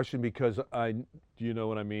tough question, because you know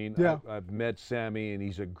what I mean? Yeah. I've met Sammy, and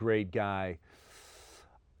he's a great guy.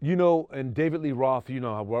 You know, and David Lee Roth, you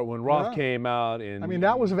know, when Roth came out, and I mean,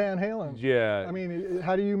 that was Van Halen. Yeah. I mean,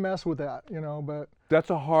 how do you mess with that, you know, but that's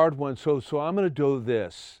a hard one. So I'm going to do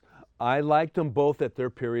this. I liked them both at their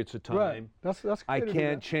periods of time. Right. That's I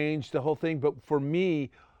can't change the whole thing, but for me,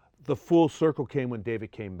 the full circle came when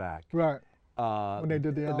David came back. Right. When they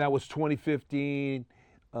did the album. And that was 2015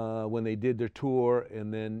 when they did their tour,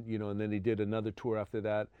 and then, you know, and then they did another tour after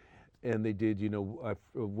that. And they did, you know,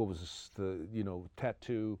 what was this,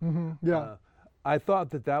 Tattoo. Yeah. I thought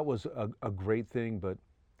that was a great thing, but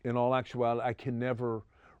in all actuality, I can never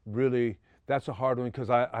really, that's a hard one, because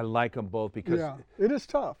I like them both, because it is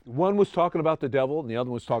tough. One was talking about the devil, and the other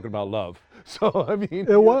one was talking about love. So, I mean.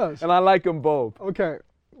 It was. And I like them both. Okay,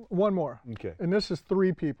 one more. Okay. And this is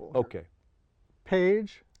 3 people. Okay.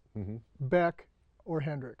 Page, Beck, or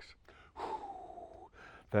Hendrix?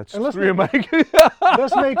 That's And let's three of my.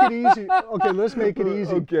 Let's make it easy. Okay, let's make it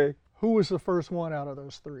easy. Okay. Who was the first one out of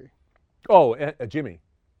those three? Oh, Jimmy.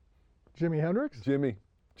 Jimi Hendrix? Jimmy.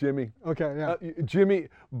 Okay, yeah. Jimmy.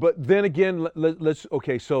 But then again, let's.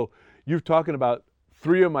 Okay, so you're talking about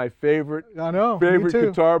three of my favorite I know. Me favorite too.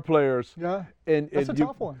 guitar players. Yeah. And That's a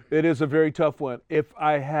tough one. It is a very tough one. If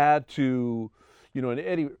I had to, you know, and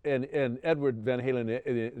Eddie and Edward Van Halen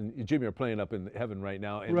and Jimmy are playing up in heaven right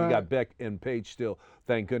now, and Right. we got Beck and Page still,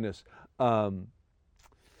 thank goodness. God,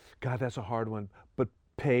 that's a hard one. But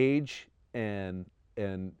Page and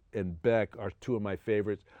Beck are two of my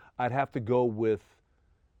favorites. I'd have to go with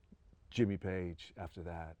Jimmy Page after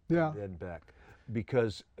that. Yeah. And Beck,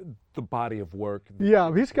 because the body of work.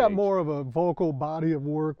 Yeah, he's got Page. more of a vocal body of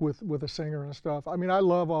work with a singer and stuff. I mean, I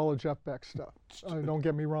love all of Jeff Beck's stuff. Don't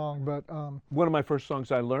get me wrong, but One of my first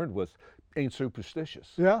songs I learned was "Ain't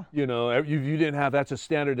Superstitious." yeah, You know, you didn't have, that's a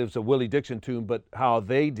standard, it was a Willie Dixon tune, but how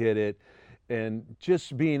they did it, and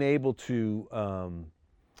just being able to,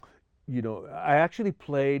 you know, I actually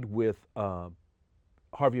played with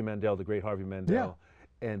Harvey Mandel, the great Harvey Mandel,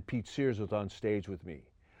 and Pete Sears was on stage with me.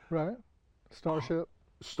 right. Starship.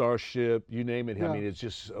 Starship, you name it. I Yeah. mean, it's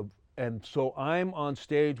just, and so I'm on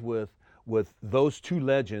stage with those two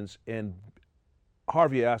legends, and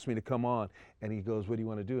Harvey asked me to come on, and he goes, "What do you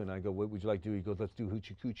want to do?" And I go, "What would you like to do?" He goes, "Let's do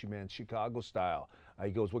Hoochie Coochie Man, Chicago style."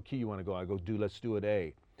 He goes, "What key you want to go?" I go, "Let's do it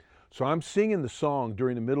A." So I'm singing the song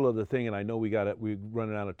during the middle of the thing, and I know we're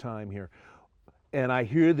running out of time here, and I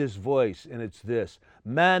hear this voice, and it's this: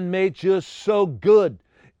 "Man made you so good."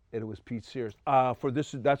 And it was Pete Sears.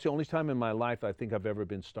 That's the only time in my life I think I've ever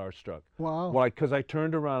been starstruck. Wow. Why? Because I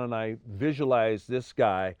turned around and I visualized this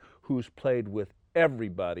guy who's played with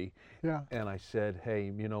everybody, Yeah. and I said,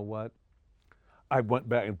 "Hey, you know what?" I went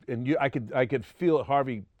back and I could feel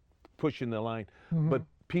Harvey pushing the line, Mm-hmm. but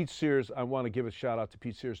Pete Sears, I want to give a shout out to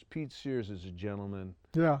Pete Sears. Pete Sears is a gentleman,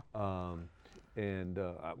 Yeah. and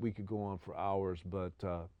we could go on for hours, but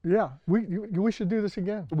Yeah. We should do this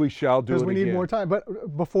again we shall do it because we need again. more time.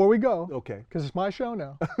 But before we go, Okay. because it's my show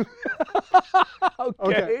now.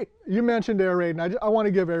 Okay. You mentioned Air Raid, and I want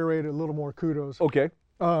to give Air Raid a little more kudos Okay.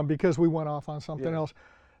 because we went off on something Yeah. else.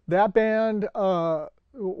 That band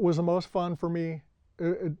was the most fun for me.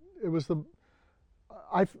 It was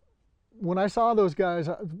when I saw those guys,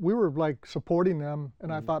 we were like supporting them,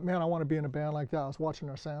 and I thought, man, I want to be in a band like that. I was watching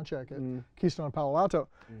their sound check at Keystone Palo Alto,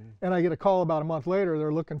 and I get a call about a month later.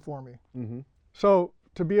 They're looking for me. So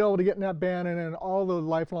to be able to get in that band and then all the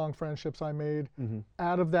lifelong friendships I made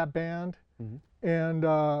out of that band, and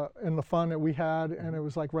the fun that we had, and it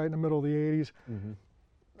was like right in the middle of the '80s.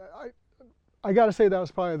 I got to say that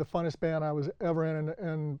was probably the funnest band I was ever in,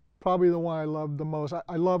 and probably the one I loved the most.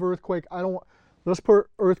 I love Earthquake. Let's put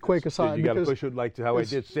Earthquake aside. You got to because push it like to how I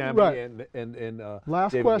did Sammy right. and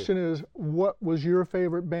Last David question is, what was your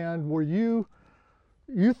favorite band? Were you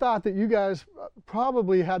thought that you guys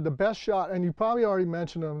probably had the best shot, and you probably already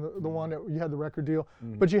mentioned them, the one that you had the record deal,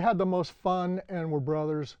 but you had the most fun and were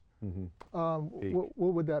brothers. What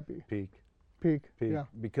would that be? Peak. Yeah.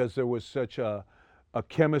 Because there was such a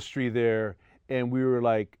chemistry there, and we were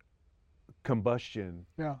like combustion.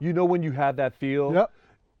 Yeah. You know when you had that feel? Yep.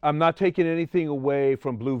 I'm not taking anything away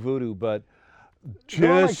from Blue Voodoo, but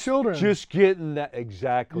They're like children. just getting that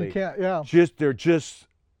exactly. You can't. Yeah.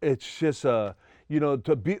 It's just you know,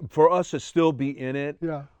 for us to still be in it.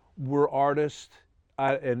 Yeah. We're artists.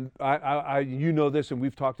 I you know this, and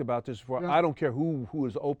we've talked about this before. Yeah. I don't care who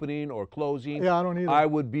is opening or closing. Yeah, I don't either. I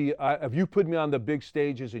would be if you put me on the big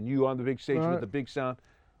stages and you on the big stage Right. with the big sound,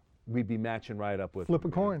 we'd be matching right up with. Flip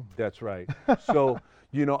them, a coin. That's right. So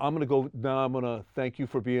you know, I'm gonna thank you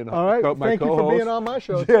for being All right. my Thank you co-host. for being on my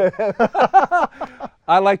show.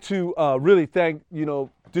 I like to really thank, you know,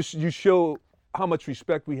 you show how much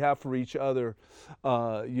respect we have for each other.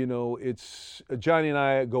 You know, it's Johnny and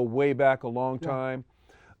I go way back a long time.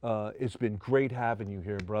 It's been great having you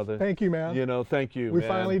here, brother. Thank you, man. You know, thank you. We man.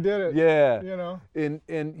 finally did it. Yeah. You know.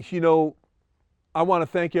 And you know, I want to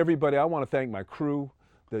thank everybody. I want to thank my crew,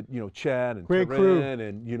 Chad and Great crew. Taryn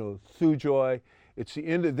and Thujoy. It's the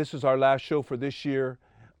end of this is our last show for this year.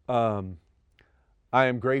 I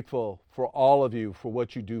am grateful for all of you for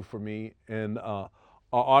what you do for me and our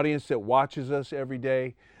audience that watches us every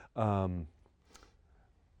day. I'm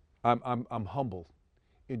humbled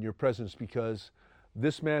in your presence because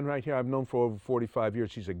this man right here I've known for over 45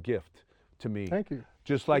 years. He's a gift to me. Thank you.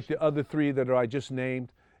 Just like the other three that I just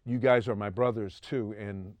named, you guys are my brothers too.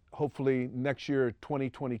 And hopefully next year,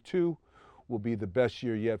 2022, will be the best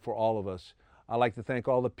year yet for all of us. I'd like to thank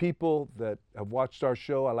all the people that have watched our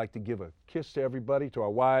show. I'd like to give a kiss to everybody, to our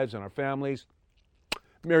wives and our families.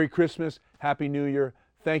 Merry Christmas, Happy New Year.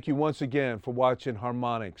 Thank you once again for watching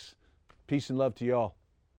Harmonics. Peace and love to y'all.